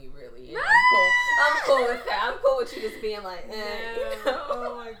like me, really. And I'm cool with that. I'm cool with you just being like, No. you know?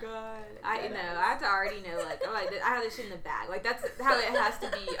 Oh my god. I know. I have to already know, like, I'm like, I have this shit in the bag. Like, that's how it has to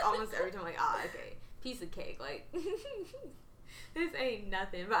be almost every time. Like, okay, piece of cake. Like, this ain't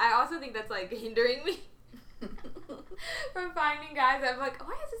nothing. But I also think that's, like, hindering me from finding guys that I'm like,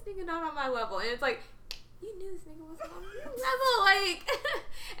 why is this nigga not on my level? And it's like, you knew this nigga wasn't on your level, like,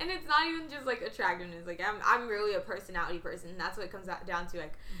 and it's not even just like attractiveness. Like, I'm really a personality person. That's what it comes down to.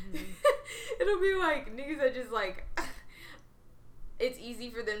 Like, it'll be like niggas that just like, it's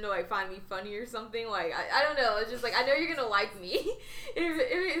easy for them to like find me funny or something. Like, I don't know. It's just like, I know you're gonna like me.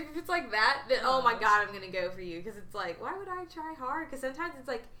 if it's like that, then oh my god, I'm gonna go for you, because it's like, why would I try hard? Because sometimes it's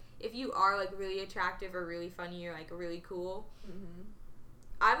like, if you are like really attractive or really funny or like really cool,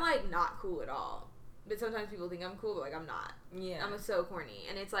 I'm like not cool at all. But sometimes people think I'm cool, but like I'm not. Yeah. I'm so corny,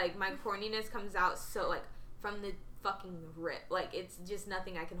 and it's like my corniness comes out so like from the fucking rip. Like, it's just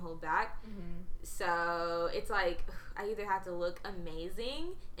nothing I can hold back. So it's like I either have to look amazing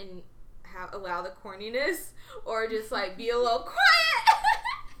and allow the corniness, or just like be a little quiet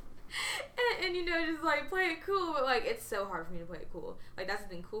and you know, just like play it cool. But like, it's so hard for me to play it cool. Like, that's the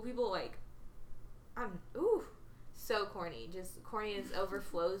thing. Cool people, like, I'm so corny. Just corniness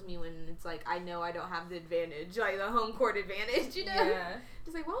overflows me when it's like, I know I don't have the advantage, like the home court advantage, you know? Yeah.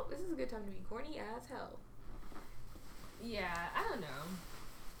 Just like, well, this is a good time to be corny as hell. Yeah, I don't know.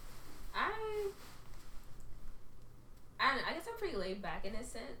 I guess I'm pretty laid back in a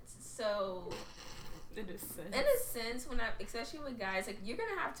sense. So in a sense, when especially with guys, like, you're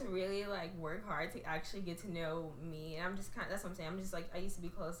gonna have to really like work hard to actually get to know me. And I'm just that's what I'm saying. I'm just like, I used to be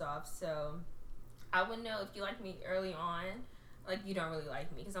closed off, so I would know if you like me early on, like, you don't really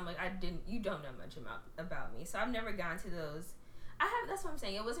like me, because I'm like, you don't know much about me. So I've never gotten to those. That's what I'm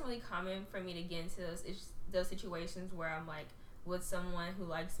saying. It wasn't really common for me to get into those situations where I'm like with someone who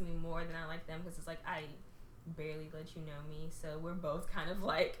likes me more than I like them, because it's like, I barely let you know me, so we're both kind of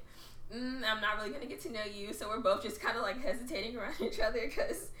like, I'm not really gonna get to know you, so we're both just kind of like hesitating around each other,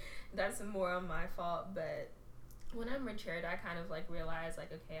 because that's more on my fault. But when I matured, I kind of like realized,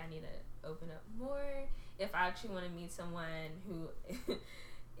 like, okay, I need to open up more if I actually want to meet someone who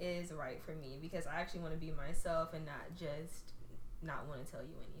is right for me, because I actually want to be myself and not just not want to tell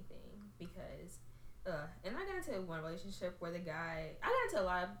you anything. Because and I got into one relationship where I got into a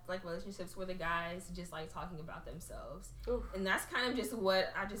lot of like relationships where the guys just like talking about themselves. Oof. And that's kind of just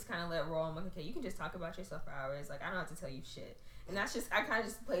what I just kind of let roll. I'm like, okay, you can just talk about yourself for hours, like, I don't have to tell you shit. And that's just, I kind of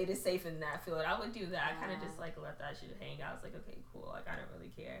just played it safe in that field. I would do that. I kind of just like let that shit hang out. I was like, okay, cool, like, I don't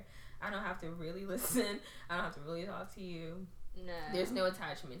really care. I don't have to really listen. I don't have to really talk to you. No, there's no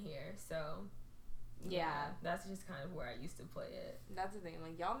attachment here. So yeah, that's just kind of where I used to play it. That's the thing.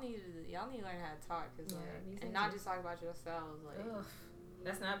 Like, y'all need to learn how to talk, cause like, and not just talk about yourselves. Like,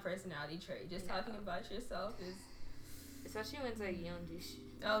 that's not a personality trait. Just talking about yourself is, especially when it's like you don't do shit.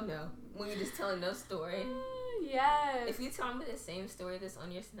 Oh no, when you're just telling no story. Yes. If you tell me the same story that's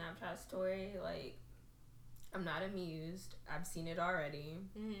on your Snapchat story, like, I'm not amused. I've seen it already.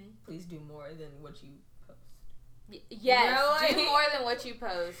 Please do more than what you post. Yes, you know, like, do more than what you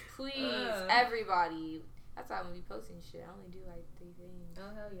post, please, everybody. That's why I'm gonna be posting shit. I only do like 3 things.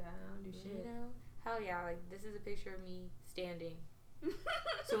 Oh hell yeah, I don't do shit. You know, hell yeah. Like, this is a picture of me standing.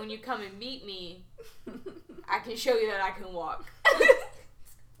 So when you come and meet me, I can show you that I can walk.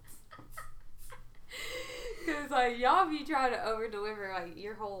 Cause like, y'all be trying to over deliver like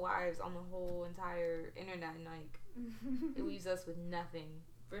your whole lives on the whole entire internet, and like it leaves us with nothing.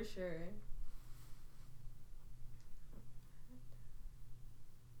 For sure.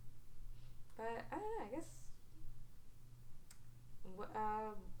 But I don't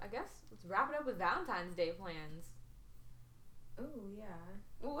know. I guess let's wrap it up with Valentine's Day plans. Oh yeah.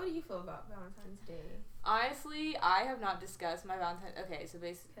 Well, what do you feel about Valentine's Day? Honestly, I have not discussed my Valentine's. Okay, so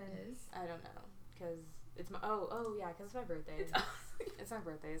basically, I don't know, cause it's my yeah, cause it's my birthday. It's my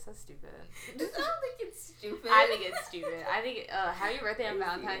birthday. It's so stupid. I don't think it's stupid. I think it's stupid. I think having your birthday on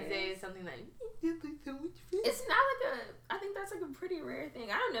Valentine's Day is something that it's not like I think that's like a pretty rare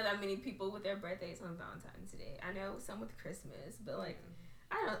thing. I don't know that many people with their birthdays on Valentine's Day. I know some with Christmas, but like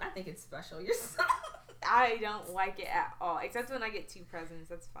I think it's special. I don't like it at all, except when I get 2 presents.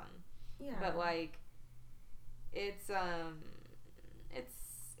 That's fun. Yeah. But like, it's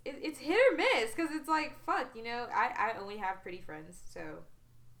hit or miss, because it's like, fuck, you know, I only have pretty friends, so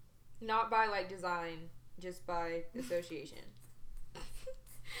Not by, like, design, just by association.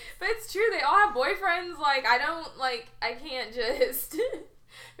 But it's true, they all have boyfriends. Like, I can't just...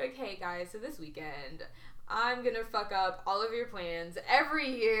 like, hey, guys, so this weekend, I'm gonna fuck up all of your plans every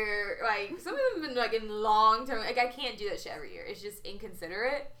year. Like, some of them have been, like, in long term. Like, I can't do that shit every year. It's just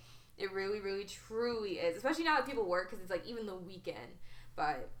inconsiderate. It really, really, truly is. Especially now that people work, because it's, like, even the weekend.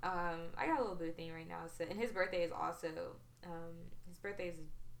 But, I got a little bit of thing right now. So, and his birthday is also, his birthday is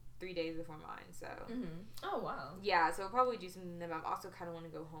 3 days before mine, so. Mm-hmm. Oh, wow. Yeah, so I'll probably do something then. I also kind of want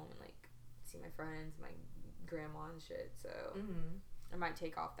to go home and, like, see my friends, my grandma and shit, so. I might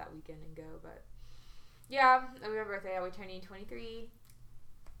take off that weekend and go, but. Yeah, it'll be my birthday. I'll be turning 23.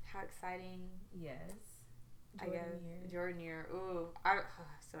 How exciting. Yes. Jordan year. Ooh, I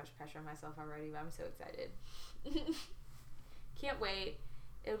so much pressure on myself already, but I'm so excited. Can't wait.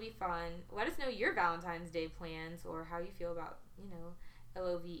 It'll be fun. Let us know your Valentine's Day plans or how you feel about,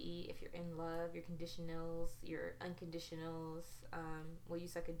 LOVE, if you're in love, your conditionals, your unconditionals. Will you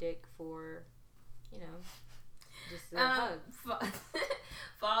suck a dick for, just a hug?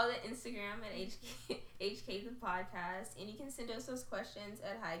 Follow the Instagram at HK the podcast, and you can send us those questions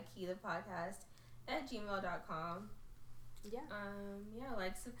at hikeythepodcast@gmail.com. Yeah.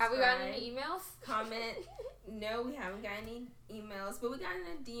 Like, subscribe. Have we gotten any emails? Comment. No, we haven't got any emails, but we got in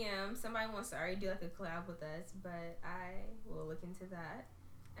a DM. Somebody wants to already do like a collab with us, but I will look into that.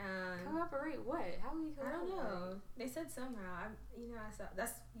 Collaborate what? How will we collaborate? I don't know. They said somehow. I saw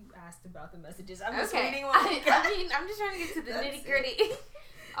that's you asked about the messages. I'm just okay. reading one. I'm just trying to get to the nitty gritty.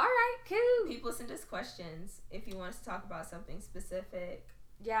 All right, cool. People send us questions if you want us to talk about something specific.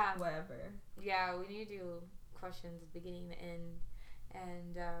 Yeah. Whatever. Yeah, we need to do questions at the beginning and the end.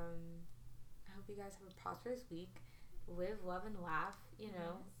 And I hope you guys have a prosperous week. Live, love, and laugh.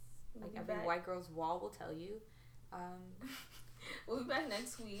 Like every white girl's wall will tell you. We'll be back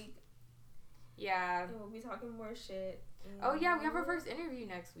next week. Yeah. And we'll be talking more shit. Oh, yeah, we have our first interview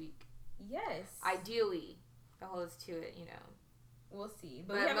next week. Yes. Ideally. Don't hold us to it, We'll see.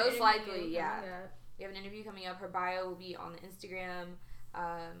 But most likely, yeah. We have an interview coming up. Her bio will be on the Instagram.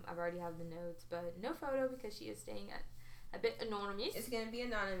 I've already have the notes, but no photo because she is staying at a bit anonymous. It's going to be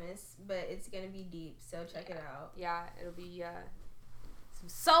anonymous, but it's going to be deep, so check it out. Yeah, it'll be some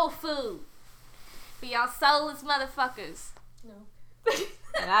soul food for y'all soulless motherfuckers. No.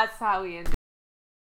 And that's how we end it.